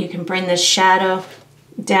want, you can bring this shadow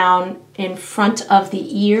down in front of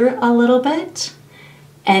the ear a little bit.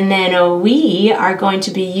 And then we are going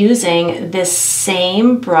to be using this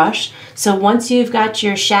same brush. So once you've got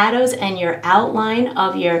your shadows and your outline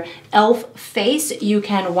of your elf face, you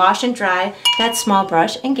can wash and dry that small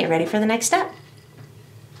brush and get ready for the next step.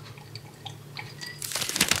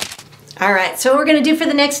 All right, so what we're gonna do for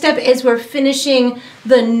the next step is we're finishing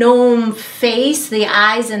the gnome face, the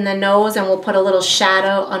eyes and the nose, and we'll put a little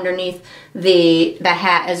shadow underneath the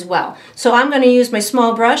hat as well. So I'm gonna use my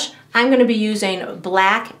small brush. I'm going to be using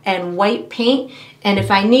black and white paint, and if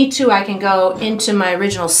I need to, I can go into my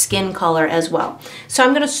original skin color as well. So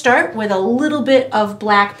I'm going to start with a little bit of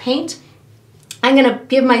black paint. I'm going to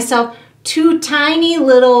give myself two tiny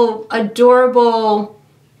little adorable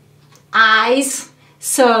eyes.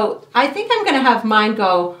 So I think I'm going to have mine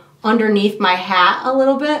go underneath my hat a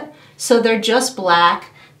little bit. So they're just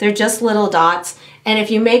black, they're just little dots. And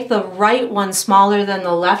if you make the right one smaller than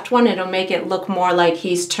the left one, it'll make it look more like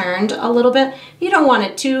he's turned a little bit. You don't want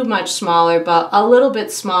it too much smaller, but a little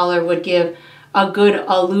bit smaller would give a good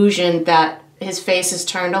illusion that his face is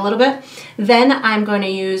turned a little bit. Then I'm going to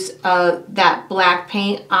use that black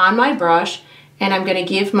paint on my brush, and I'm going to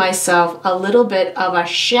give myself a little bit of a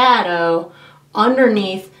shadow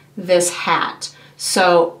underneath this hat.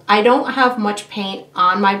 So I don't have much paint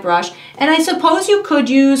on my brush, and I suppose you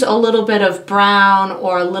could use a little bit of brown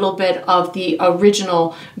or a little bit of the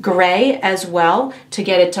original gray as well to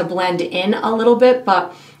get it to blend in a little bit,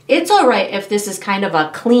 but it's all right if this is kind of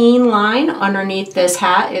a clean line underneath this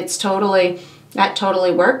hat. That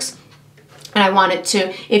totally works. And I want it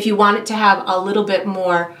to, if you want it to have a little bit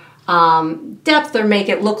more depth or make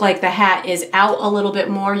it look like the hat is out a little bit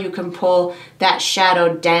more, you can pull that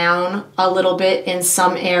shadow down a little bit in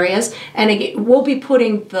some areas. And again, we'll be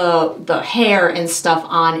putting the hair and stuff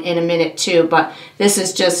on in a minute too, but this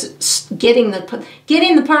is just getting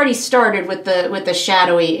the party started with the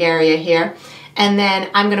shadowy area here. And then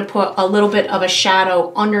I'm going to put a little bit of a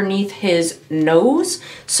shadow underneath his nose.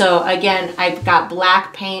 So again, I've got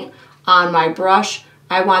black paint on my brush.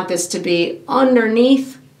 I want this to be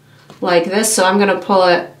underneath like this, so I'm going to pull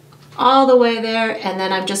it all the way there, and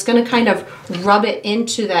then I'm just going to kind of rub it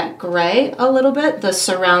into that gray a little bit, the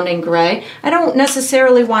surrounding gray. I don't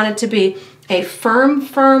necessarily want it to be a firm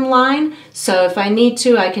line, so if I need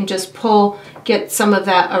to, I can just get some of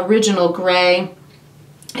that original gray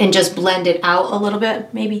and just blend it out a little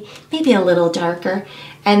bit, maybe a little darker.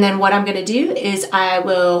 And then what I'm going to do is I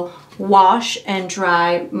will wash and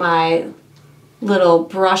dry my little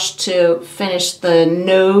brush to finish the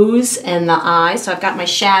nose and the eye. So I've got my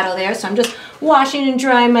shadow there, so I'm just washing and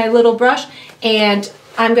drying my little brush, and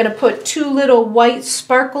I'm going to put two little white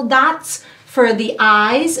sparkle dots for the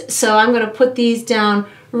eyes. So I'm going to put these down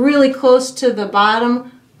really close to the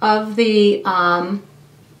bottom of the eyes,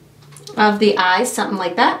 something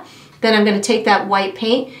like that. Then I'm going to take that white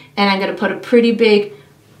paint and I'm going to put a pretty big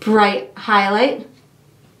bright highlight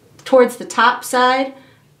towards the top side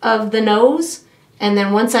of the nose. And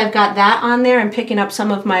then once I've got that on there, I'm picking up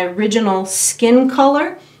some of my original skin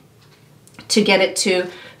color to get it to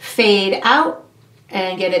fade out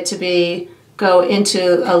and get it to go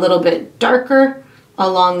into a little bit darker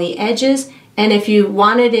along the edges. And if you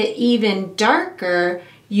wanted it even darker,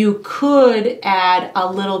 you could add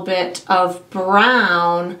a little bit of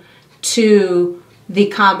brown to the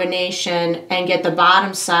combination and get the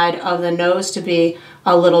bottom side of the nose to be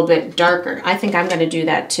a little bit darker. I think I'm going to do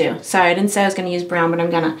that too. Sorry, I didn't say I was going to use brown, but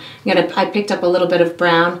I picked up a little bit of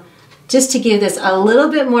brown just to give this a little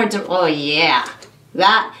bit more, oh yeah,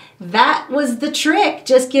 that was the trick.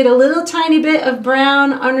 Just get a little tiny bit of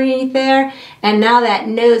brown underneath there, and now that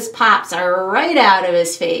nose pops right out of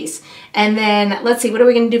his face. And then let's see, what are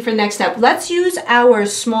we gonna do for the next step? Let's use our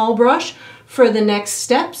small brush for the next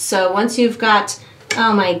step. So once you've got,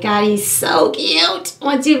 oh my God, he's so cute.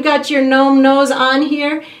 Once you've got your gnome nose on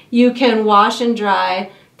here, you can wash and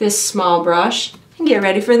dry this small brush and get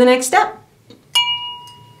ready for the next step.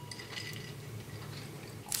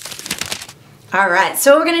 All right,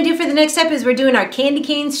 so what we're gonna do for the next step is we're doing our candy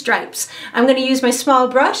cane stripes. I'm gonna use my small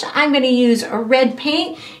brush. I'm gonna use a red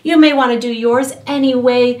paint. You may wanna do yours any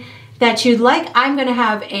way that you'd like. I'm gonna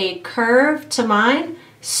have a curve to mine,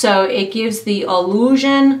 so it gives the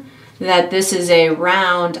illusion that this is a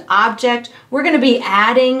round object. We're gonna be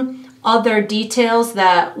adding other details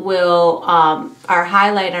that will, our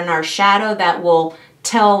highlight and our shadow that will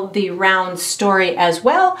tell the round story as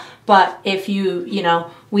well. But if you know,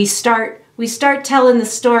 we start telling the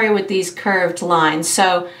story with these curved lines.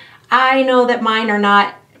 So I know that mine are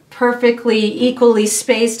not perfectly equally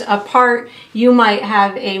spaced apart. You might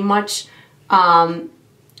have a much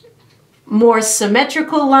more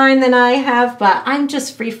symmetrical line than I have, but I'm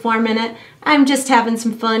just free-forming it. I'm just having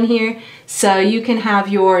some fun here. So you can have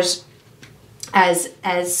yours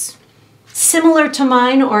as similar to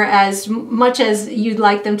mine or as much as you'd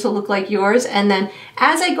like them to look like yours. And then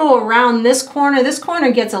as I go around this corner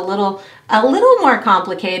gets a little more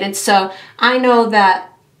complicated. So I know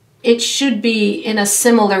that it should be in a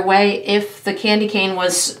similar way if the candy cane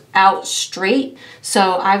was out straight.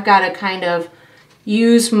 So I've got to kind of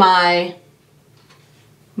use my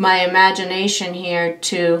imagination here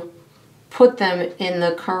to put them in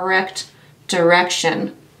the correct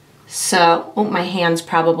direction. So, oh, my hand's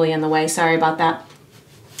probably in the way. Sorry about that.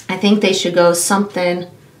 I think they should go something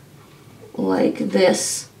like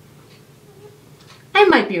this. I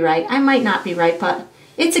might be right. I might not be right, but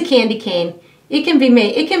it's a candy cane. It can be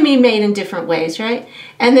made in different ways, right?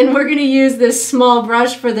 And then we're going to use this small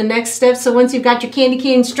brush for the next step. So once you've got your candy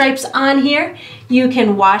cane stripes on here, you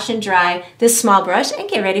can wash and dry this small brush and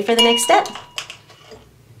get ready for the next step.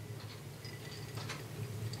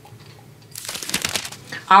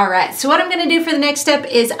 All right, so what I'm gonna do for the next step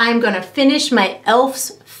is I'm gonna finish my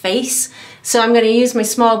elf's face. So I'm gonna use my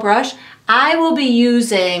small brush. I will be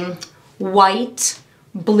using white,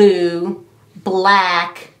 blue,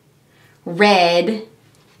 black, red,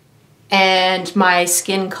 and my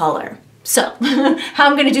skin color. So how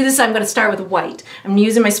I'm gonna do this, I'm gonna start with white. I'm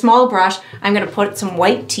using my small brush. I'm gonna put some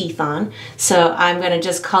white teeth on. So I'm gonna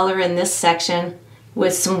just color in this section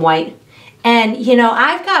with some white. And you know,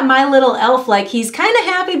 I've got my little elf, like he's kind of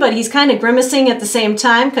happy, but he's kind of grimacing at the same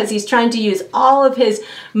time because he's trying to use all of his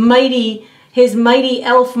mighty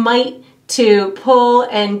elf might to pull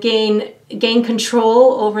and gain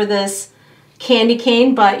control over this candy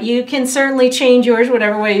cane. But you can certainly change yours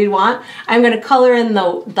whatever way you want. I'm going to color in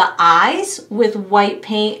the eyes with white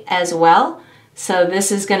paint as well. So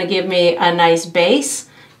this is going to give me a nice base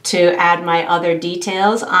to add my other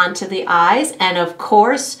details onto the eyes. And of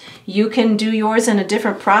course, you can do yours in a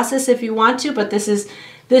different process if you want to, but this is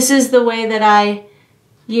the way that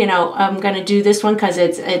I'm gonna do this one because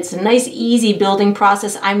it's a nice, easy building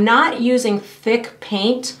process. I'm not using thick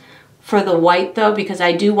paint for the white though, because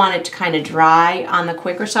I do want it to kind of dry on the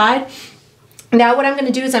quicker side. Now what I'm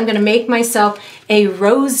gonna do is I'm gonna make myself a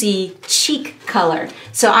rosy cheek color.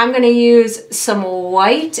 So I'm gonna use some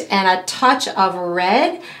white and a touch of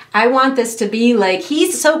red. I want this to be like,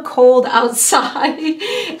 he's so cold outside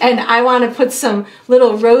and I want to put some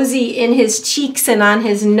little rosy in his cheeks and on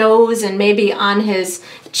his nose and maybe on his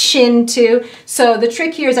chin too. So the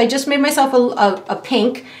trick here is I just made myself a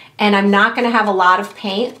pink, and I'm not going to have a lot of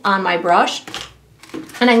paint on my brush.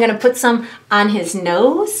 And I'm going to put some on his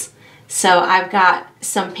nose. So I've got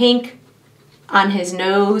some pink on his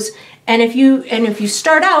nose. And if you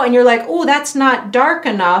start out and you're like, oh, that's not dark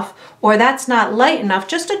enough or that's not light enough,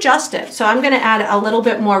 just adjust it. So I'm gonna add a little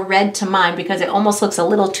bit more red to mine because it almost looks a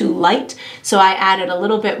little too light. So I added a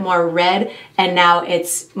little bit more red and now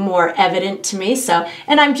it's more evident to me. So,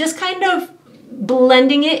 and I'm just kind of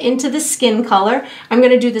blending it into the skin color. I'm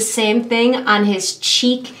gonna do the same thing on his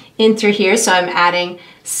cheek in through here. So I'm adding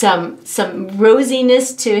some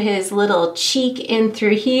rosiness to his little cheek in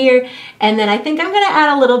through here. And then I think I'm gonna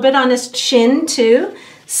add a little bit on his chin too.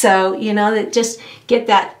 So, you know, that just get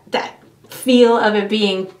that feel of it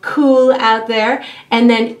being cool out there. And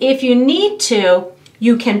then if you need to,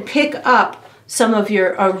 you can pick up some of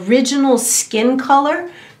your original skin color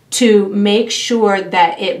to make sure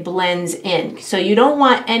that it blends in. So you don't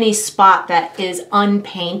want any spot that is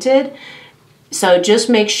unpainted. So just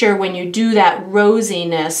make sure when you do that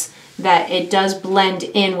rosiness that it does blend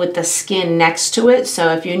in with the skin next to it.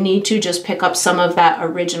 So if you need to, just pick up some of that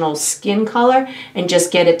original skin color and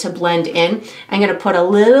just get it to blend in. I'm gonna put a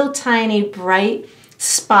little tiny bright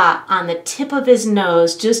spot on the tip of his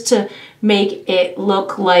nose just to make it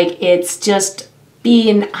look like it's just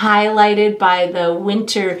being highlighted by the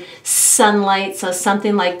winter sunlight, so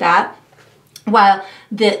something like that. While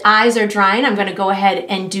the eyes are drying, I'm gonna go ahead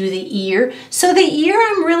and do the ear. So the ear,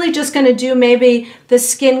 I'm really just gonna do maybe the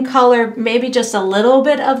skin color, maybe just a little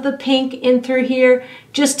bit of the pink in through here,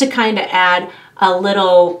 just to kind of add a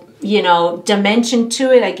little, you know, dimension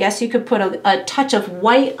to it. I guess you could put a touch of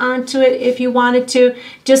white onto it if you wanted to,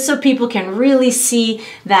 just so people can really see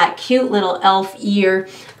that cute little elf ear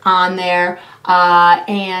on there.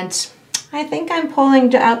 And I think I'm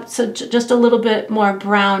pulling out so just a little bit more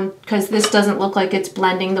brown because this doesn't look like it's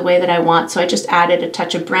blending the way that I want. So I just added a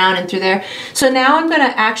touch of brown in through there. So now I'm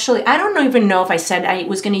gonna actually, I don't even know if I said I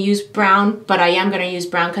was gonna use brown, but I am gonna use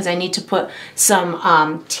brown because I need to put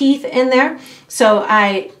some teeth in there. So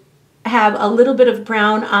I have a little bit of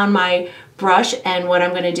brown on my brush, and what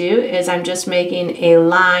I'm gonna do is I'm just making a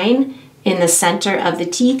line in the center of the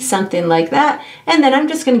teeth, something like that. And then I'm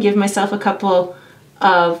just gonna give myself a couple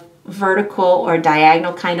of vertical or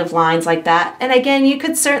diagonal kind of lines like that. And again, you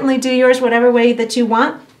could certainly do yours whatever way that you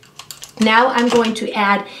want. Now I'm going to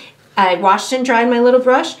add, I washed and dried my little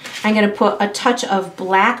brush. I'm gonna put a touch of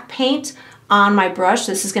black paint on my brush.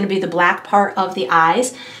 This is gonna be the black part of the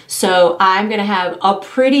eyes. So I'm gonna have a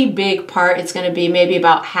pretty big part. It's gonna be maybe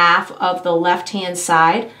about half of the left-hand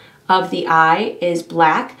side of the eye is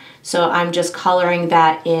black. So I'm just coloring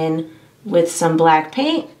that in with some black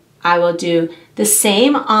paint. I will do the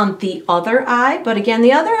same on the other eye, but again,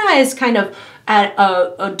 the other eye is kind of at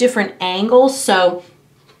a different angle, so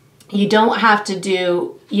you don't have to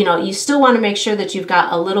do, you know, you still want to make sure that you've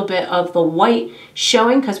got a little bit of the white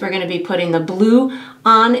showing because we're going to be putting the blue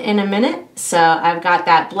on in a minute. So I've got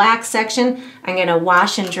that black section. I'm going to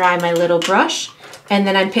wash and dry my little brush, and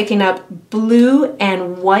then I'm picking up blue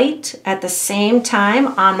and white at the same time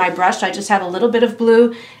on my brush. So I just have a little bit of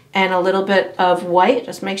blue and a little bit of white.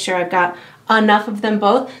 Just make sure I've got enough of them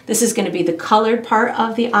both. This is going to be the colored part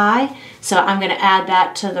of the eye. So I'm going to add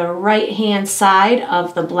that to the right hand side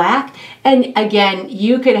of the black. And again,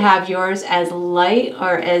 you could have yours as light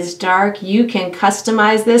or as dark. You can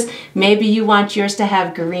customize this. Maybe you want yours to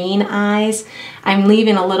have green eyes. I'm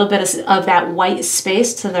leaving a little bit of that white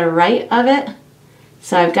space to the right of it.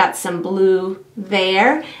 So I've got some blue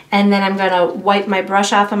there, and then I'm gonna wipe my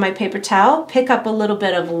brush off on my paper towel, pick up a little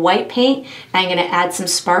bit of white paint. I'm gonna add some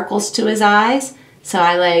sparkles to his eyes. So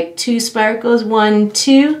I like 2 sparkles, 1,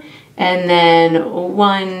 2, and then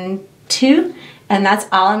 1, 2. And that's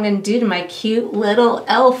all I'm gonna do to my cute little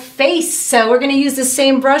elf face. So we're gonna use the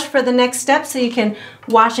same brush for the next step so you can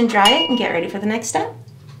wash and dry it and get ready for the next step.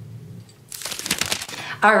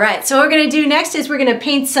 All right, so what we're gonna do next is we're gonna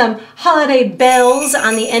paint some holiday bells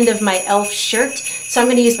on the end of my elf shirt. So I'm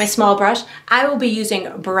gonna use my small brush. I will be using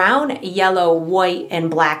brown, yellow, white,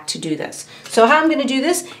 and black to do this. So how I'm gonna do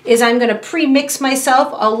this is I'm gonna pre-mix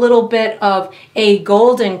myself a little bit of a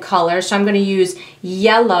golden color. So I'm gonna use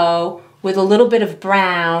yellow with a little bit of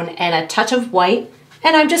brown and a touch of white.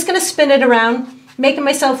 And I'm just gonna spin it around, making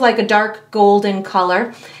myself like a dark golden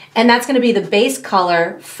color. And that's gonna be the base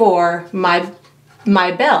color for my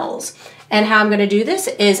bells. And how I'm going to do this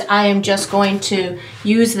is I am just going to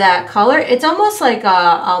use that color. It's almost like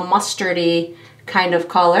a mustardy kind of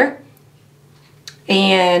color.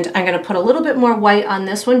 And I'm going to put a little bit more white on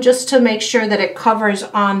this one just to make sure that it covers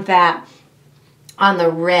on that, on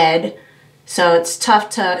the red. So it's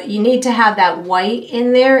tough to, you need to have that white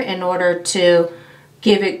in there in order to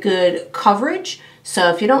give it good coverage.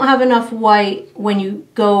 So if you don't have enough white when you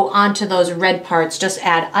go onto those red parts, just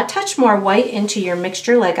add a touch more white into your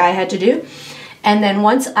mixture like I had to do. And then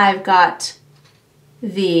once I've got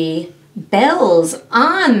the bells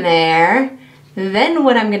on there, then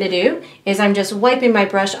what I'm going to do is I'm just wiping my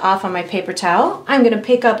brush off on my paper towel. I'm going to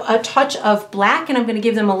pick up a touch of black and I'm going to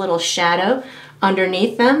give them a little shadow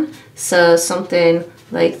underneath them. So something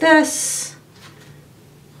like this.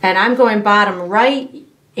 And I'm going bottom right.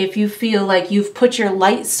 If you feel like you've put your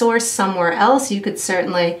light source somewhere else, you could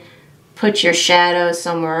certainly put your shadow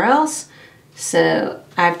somewhere else. So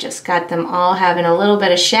I've just got them all having a little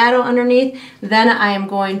bit of shadow underneath. Then I am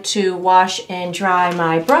going to wash and dry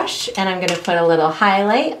my brush, and I'm going to put a little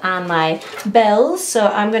highlight on my bells. So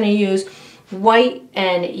I'm going to use white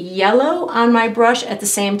and yellow on my brush at the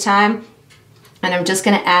same time. And I'm just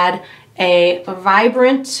going to add a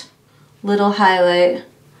vibrant little highlight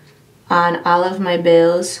on all of my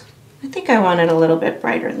bells. I think I want it a little bit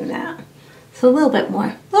brighter than that. So a little bit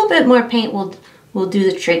more paint will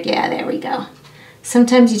do the trick. Yeah, there we go.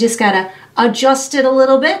 Sometimes you just gotta adjust it a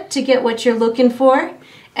little bit to get what you're looking for.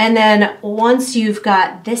 And then once you've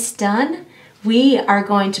got this done, we are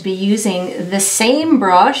going to be using the same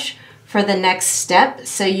brush for the next step.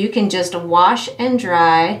 So you can just wash and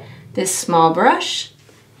dry this small brush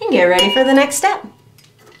and get ready for the next step.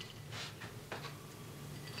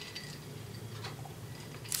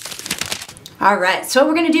 All right, so what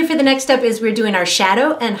we're gonna do for the next step is we're doing our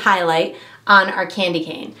shadow and highlight on our candy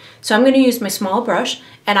cane. So I'm gonna use my small brush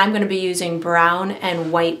and I'm gonna be using brown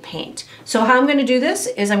and white paint. So how I'm gonna do this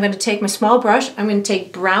is I'm gonna take my small brush, I'm gonna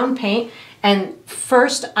take brown paint, and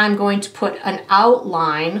first I'm going to put an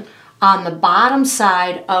outline on the bottom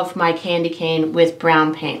side of my candy cane with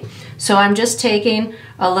brown paint. So I'm just taking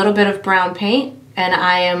a little bit of brown paint and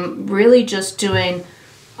I am really just doing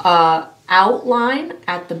an outline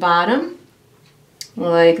at the bottom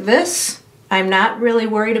like this. I'm not really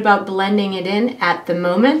worried about blending it in at the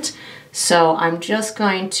moment, so I'm just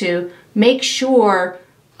going to make sure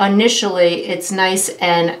initially it's nice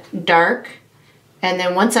and dark, and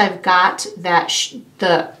then once I've got that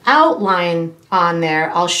the outline on there,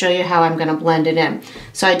 I'll show you how I'm going to blend it in.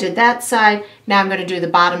 So I did that side, now I'm going to do the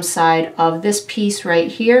bottom side of this piece right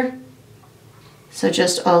here. So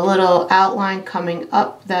just a little outline coming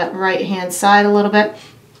up that right hand side a little bit.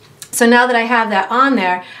 So now that I have that on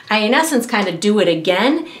there, I in essence kind of do it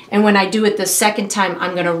again, and when I do it the second time,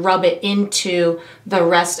 I'm going to rub it into the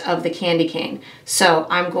rest of the candy cane. So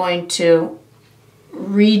I'm going to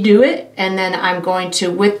redo it, and then I'm going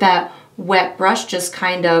to, with that wet brush, just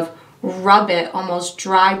kind of rub it, almost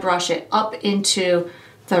dry brush it up into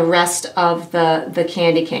the rest of the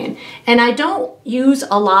candy cane. And I don't use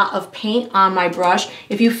a lot of paint on my brush.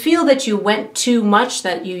 If you feel that you went too much,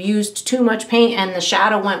 that you used too much paint and the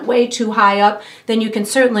shadow went way too high up, then you can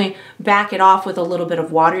certainly back it off with a little bit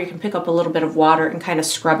of water. You can pick up a little bit of water and kind of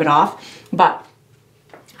scrub it off. But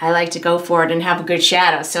I like to go for it and have a good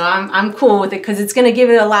shadow. So I'm cool with it because it's gonna give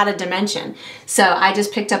it a lot of dimension. So I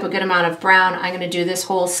just picked up a good amount of brown. I'm gonna do this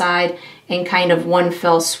whole side in kind of one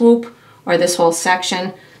fell swoop, or this whole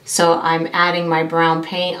section. So I'm adding my brown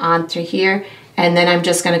paint onto here, and then I'm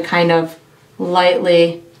just going to kind of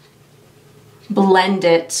lightly blend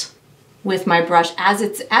it with my brush as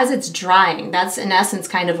it's drying. That's in essence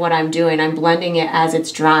kind of what I'm doing. I'm blending it as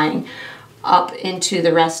it's drying up into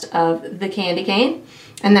the rest of the candy cane.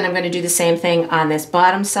 And then I'm going to do the same thing on this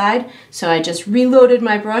bottom side. So I just reloaded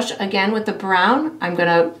my brush again with the brown. I'm going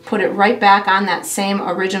to put it right back on that same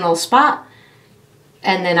original spot.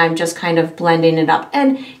 And then I'm just kind of blending it up.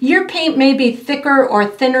 And your paint may be thicker or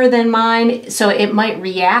thinner than mine, so it might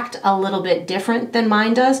react a little bit different than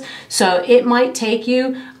mine does. So it might take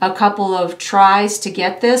you a couple of tries to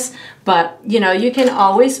get this, but you know, you can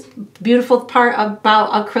always, beautiful part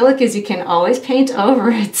about acrylic is you can always paint over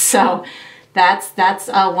it. So that's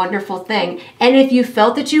a wonderful thing. And if you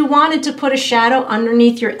felt that you wanted to put a shadow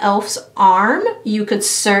underneath your elf's arm, you could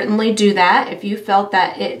certainly do that. If you felt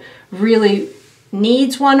that it really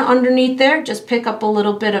needs one underneath there, just pick up a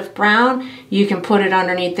little bit of brown. You can put it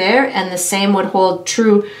underneath there, and the same would hold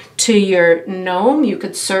true to your gnome. You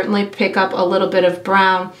could certainly pick up a little bit of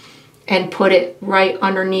brown and put it right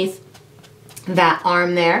underneath that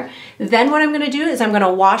arm there. Then what I'm going to do is I'm going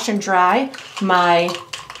to wash and dry my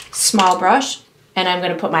small brush, and I'm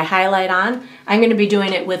going to put my highlight on. I'm going to be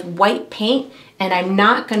doing it with white paint, and I'm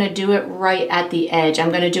not going to do it right at the edge. I'm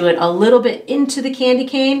going to do it a little bit into the candy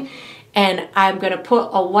cane, and I'm going to put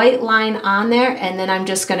a white line on there, and then I'm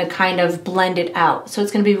just going to kind of blend it out. So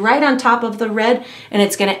it's going to be right on top of the red, and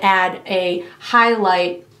it's going to add a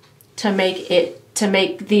highlight to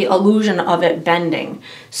make the illusion of it bending.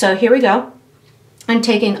 So here we go. I'm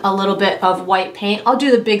taking a little bit of white paint. I'll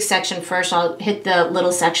do the big section first. I'll hit the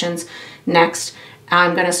little sections next.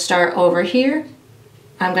 I'm going to start over here.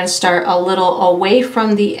 I'm going to start a little away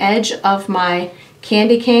from the edge of my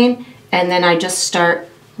candy cane, and then I just start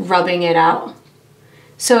rubbing it out.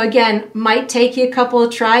 So again, might take you a couple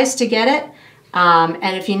of tries to get it,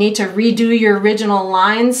 and if you need to redo your original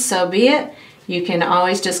lines, so be it. You can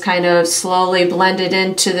always just kind of slowly blend it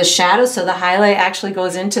into the shadow, so the highlight actually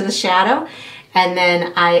goes into the shadow. And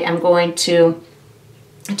then I am going to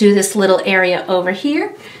do this little area over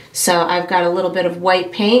here. So I've got a little bit of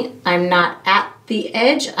white paint. I'm not at the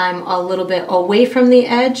edge, I'm a little bit away from the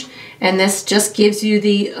edge, and this just gives you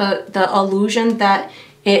the illusion that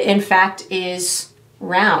it in fact is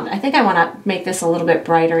round. I think I want to make this a little bit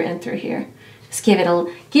brighter in through here. Just give it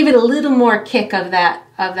a little more kick of that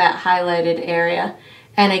highlighted area.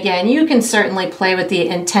 And again, you can certainly play with the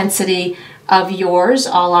intensity of yours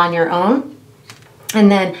all on your own.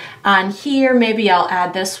 And then on here, maybe I'll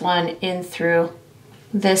add this one in through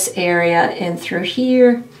this area, in through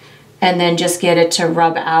here, and then just get it to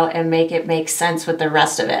rub out and make it make sense with the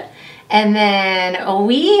rest of it. And then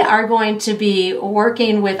we are going to be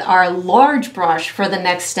working with our large brush for the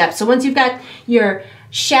next step. So once you've got your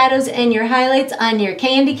shadows and your highlights on your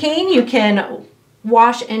candy cane, you can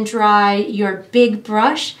wash and dry your big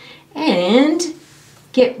brush and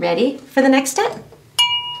get ready for the next step.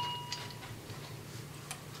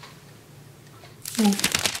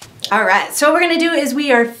 All right, so what we're gonna do is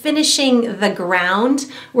we are finishing the ground.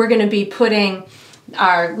 We're gonna be putting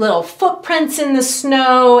our little footprints in the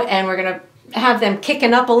snow, and we're gonna have them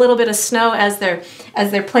kicking up a little bit of snow as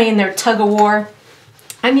they're playing their tug of war.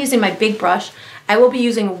 I'm using my big brush. I will be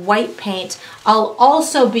using white paint. I'll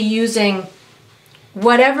also be using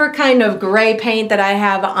whatever kind of gray paint that I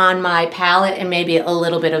have on my palette and maybe a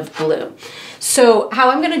little bit of blue. So how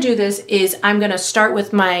I'm gonna do this is I'm gonna start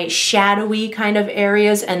with my shadowy kind of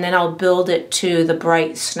areas, and then I'll build it to the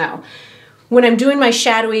bright snow. When I'm doing my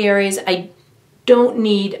shadowy areas, I don't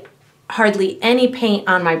need hardly any paint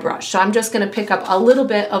on my brush. So I'm just gonna pick up a little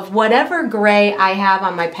bit of whatever gray I have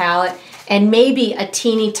on my palette and maybe a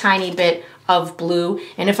teeny tiny bit of blue.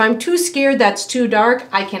 And if I'm too scared that's too dark,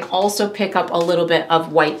 I can also pick up a little bit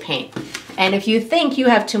of white paint. And if you think you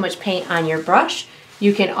have too much paint on your brush,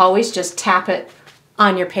 you can always just tap it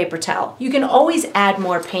on your paper towel. You can always add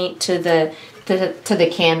more paint to the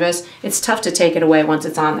canvas. It's tough to take it away once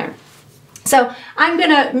it's on there. So I'm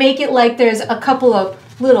gonna make it like there's a couple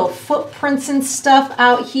of little footprints and stuff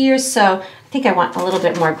out here. So I think I want a little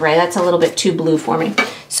bit more gray. That's a little bit too blue for me.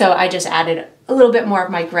 So I just added a little bit more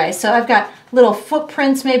of my gray. So I've got little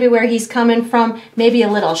footprints maybe where he's coming from, maybe a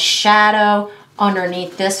little shadow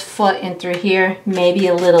underneath this foot and through here, maybe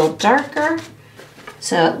a little darker.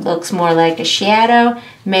 So it looks more like a shadow.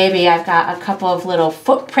 Maybe I've got a couple of little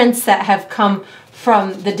footprints that have come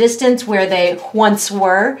from the distance where they once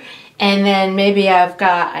were. And then maybe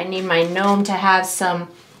I need my gnome to have some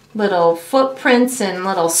little footprints and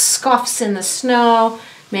little scuffs in the snow.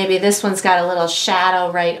 Maybe this one's got a little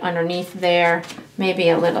shadow right underneath there. Maybe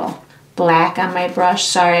a little black on my brush.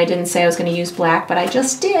 Sorry, I didn't say I was going to use black, but I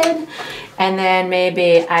just did. And then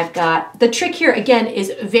maybe I've got, the trick here again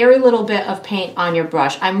is very little bit of paint on your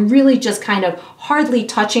brush. I'm really just kind of hardly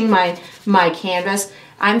touching my canvas.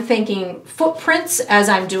 I'm thinking footprints as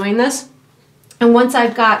I'm doing this. And once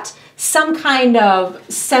I've got some kind of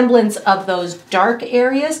semblance of those dark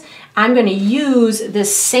areas, I'm going to use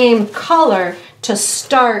this same color to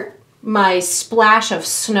start my splash of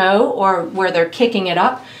snow, or where they're kicking it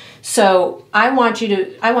up. So I want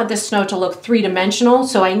this snow to look three-dimensional,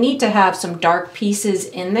 so I need to have some dark pieces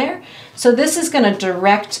in there. So this is going to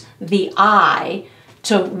direct the eye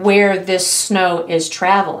to where this snow is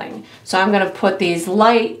traveling. So I'm going to put these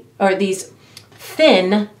these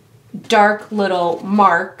thin, dark little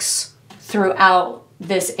marks throughout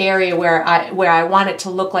this area where I want it to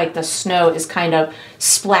look like the snow is kind of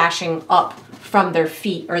splashing up from their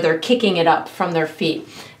feet, or they're kicking it up from their feet.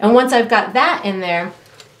 And once I've got that in there,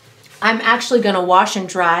 I'm actually going to wash and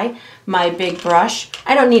dry my big brush.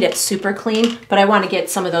 I don't need it super clean, but I want to get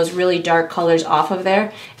some of those really dark colors off of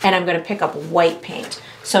there. And I'm going to pick up white paint.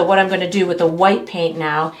 So what I'm going to do with the white paint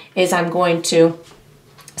now is I'm going to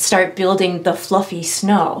start building the fluffy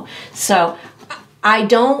snow. So I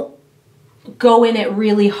don't go in it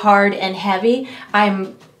really hard and heavy.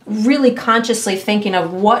 I'm really consciously thinking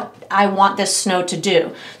of what I want this snow to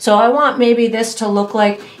do. So I want maybe this to look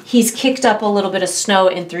like he's kicked up a little bit of snow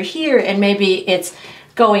in through here, and maybe it's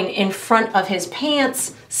going in front of his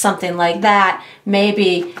pants, something like that.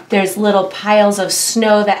 Maybe there's little piles of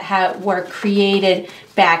snow that were created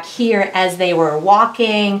back here as they were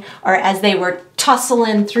walking, or as they were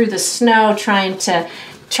tussling through the snow trying to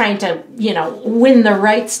win the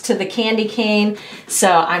rights to the candy cane. So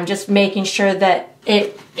I'm just making sure that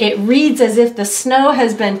it reads as if the snow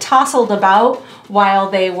has been tousled about while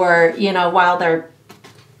they're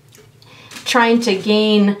trying to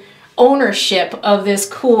gain ownership of this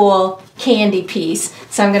cool candy piece.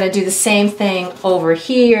 So I'm going to do the same thing over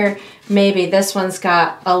here. Maybe this one's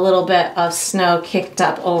got a little bit of snow kicked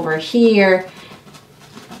up over here.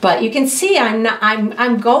 But you can see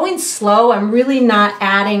I'm going slow. I'm really not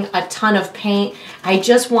adding a ton of paint. I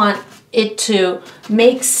just want it to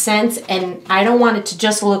make sense, and I don't want it to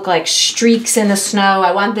just look like streaks in the snow.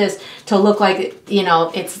 I want this to look like,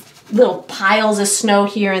 it's little piles of snow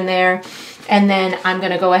here and there. And then I'm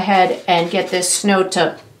going to go ahead and get this snow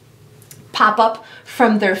to pop up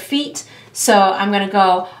from their feet. So I'm going to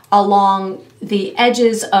go along the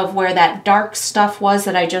edges of where that dark stuff was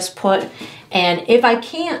that I just put. And if I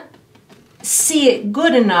can't see it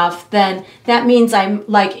good enough, then that means I'm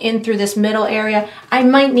like in through this middle area. I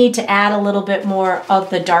might need to add a little bit more of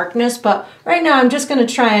the darkness, but right now I'm just going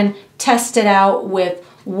to try and test it out with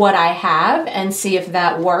what I have and see if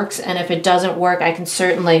that works. And if it doesn't work, I can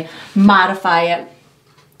certainly modify it.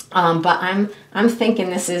 But I'm thinking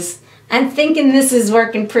this is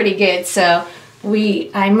working pretty good. So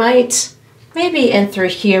I might maybe in through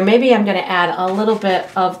here. Maybe I'm going to add a little bit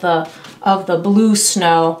of the blue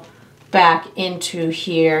snow back into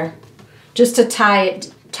here, just to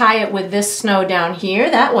tie it with this snow down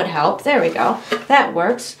here. That would help. There we go. That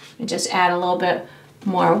works. And just add a little bit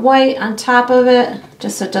more white on top of it,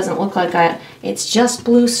 just so it doesn't look like it's just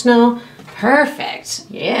blue snow. Perfect.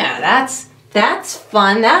 Yeah, that's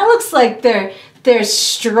fun. That looks like they're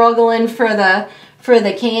struggling for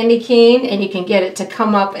the candy cane, and you can get it to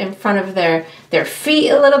come up in front of their feet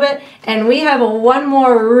a little bit. And we have one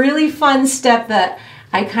more really fun step that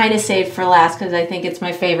I kind of saved for last because I think it's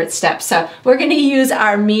my favorite step. So we're going to use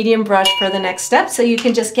our medium brush for the next step, so you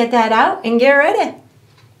can just get that out and get ready.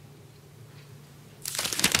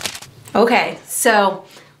 Okay, so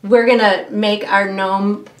we're gonna make our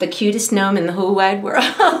gnome the cutest gnome in the whole wide world.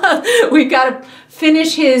 We've got to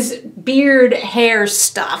finish his beard hair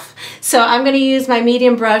stuff. So I'm gonna use my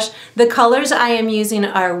medium brush. The colors I am using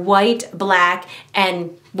are white, black,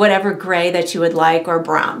 and whatever gray that you would like, or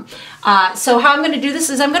brown. So how I'm gonna do this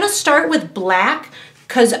is I'm gonna start with black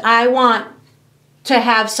because I want to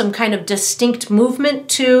have some kind of distinct movement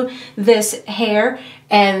to this hair,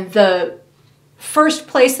 and the first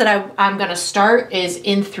place that I'm going to start is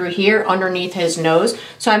in through here underneath his nose.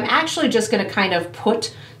 So I'm actually just going to kind of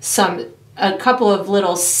put a couple of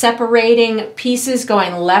little separating pieces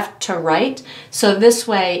going left to right. So this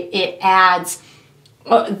way it adds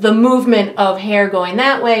the movement of hair going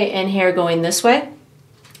that way and hair going this way.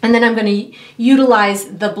 And then I'm going to utilize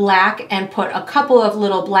the black and put a couple of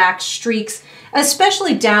little black streaks,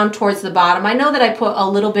 especially down towards the bottom. I know that I put a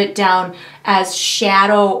little bit down as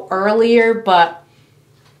shadow earlier, but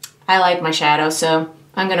I like my shadow, so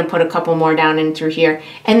I'm going to put a couple more down in through here.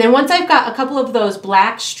 And then once I've got a couple of those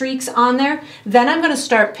black streaks on there, then I'm going to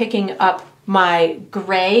start picking up my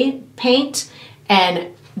gray paint,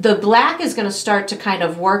 and the black is going to start to kind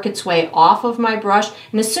of work its way off of my brush.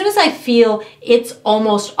 And as soon as I feel it's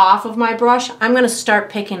almost off of my brush, I'm going to start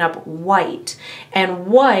picking up white. And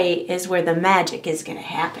white is where the magic is going to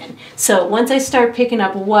happen. So once I start picking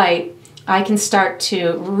up white, I can start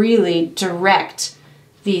to really direct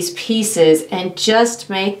these pieces and just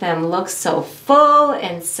make them look so full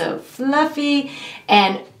and so fluffy.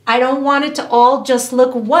 And I don't want it to all just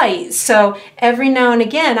look white, so every now and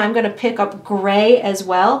again I'm going to pick up gray as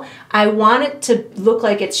well. I want it to look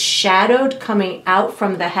like it's shadowed coming out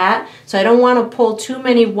from the hat, so I don't want to pull too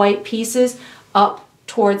many white pieces up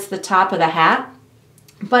towards the top of the hat.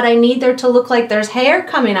 But I need there to look like there's hair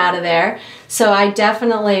coming out of there, so I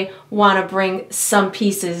definitely want to bring some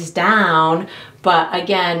pieces down, but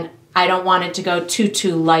again, I don't want it to go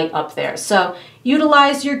too light up there. So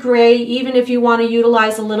utilize your gray, even if you want to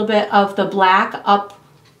utilize a little bit of the black up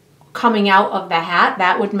coming out of the hat,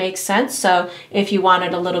 that would make sense. So if you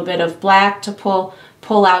wanted a little bit of black to pull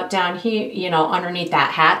out down here, you know, underneath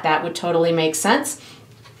that hat, that would totally make sense.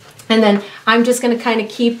 And then I'm just going to kind of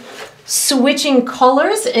keep switching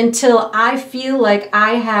colors until I feel like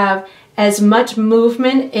I have as much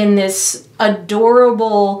movement in this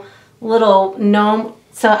adorable little gnome.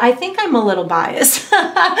 So I think I'm a little biased.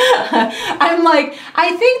 I'm like,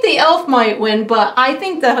 I think the elf might win, but I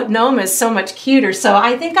think the gnome is so much cuter. So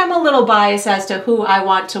I think I'm a little biased as to who I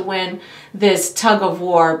want to win this tug of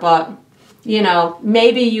war. But, you know,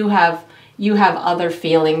 maybe you have other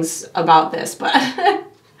feelings about this. But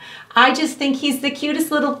I just think he's the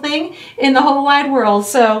cutest little thing in the whole wide world.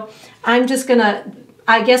 So I'm just gonna,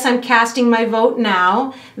 I guess I'm casting my vote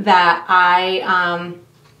now that I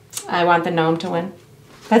want the gnome to win.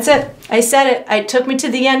 That's it. I said it. It took me to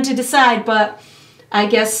the end to decide, but I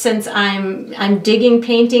guess since I'm digging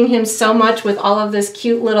painting him so much with all of this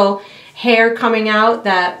cute little hair coming out,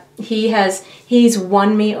 that he's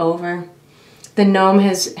won me over. The gnome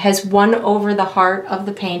has won over the heart of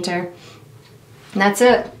the painter. And that's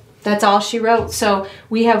it. That's all she wrote. So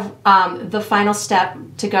we have the final step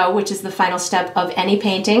to go, which is the final step of any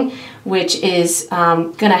painting, which is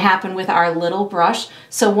going to happen with our little brush.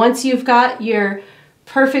 So once you've got your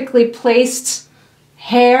perfectly placed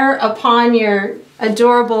hair upon your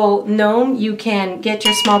adorable gnome, you can get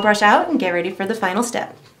your small brush out and get ready for the final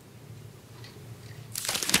step.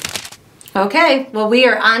 Okay, well, we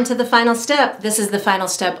are on to the final step. This is the final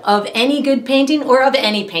step of any good painting or of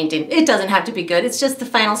any painting. It doesn't have to be good, it's just the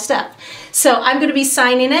final step. So I'm going to be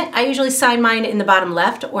signing it. I usually sign mine in the bottom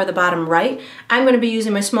left or the bottom right. I'm going to be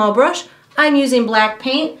using my small brush. I'm using black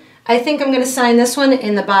paint. I think I'm going to sign this one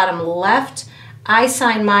in the bottom left. I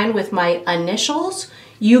sign mine with my initials.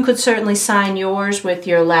 You could certainly sign yours with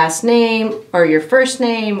your last name or your first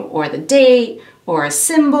name or the date or a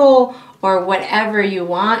symbol or whatever you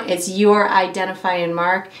want. It's your identifying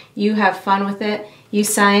mark. You have fun with it. You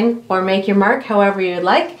sign or make your mark however you would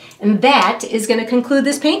like. And that is going to conclude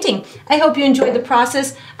this painting. I hope you enjoyed the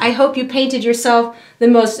process. I hope you painted yourself the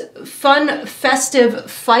most fun,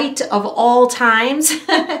 festive fight of all times.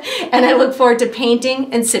 And I look forward to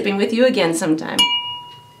painting and sipping with you again sometime.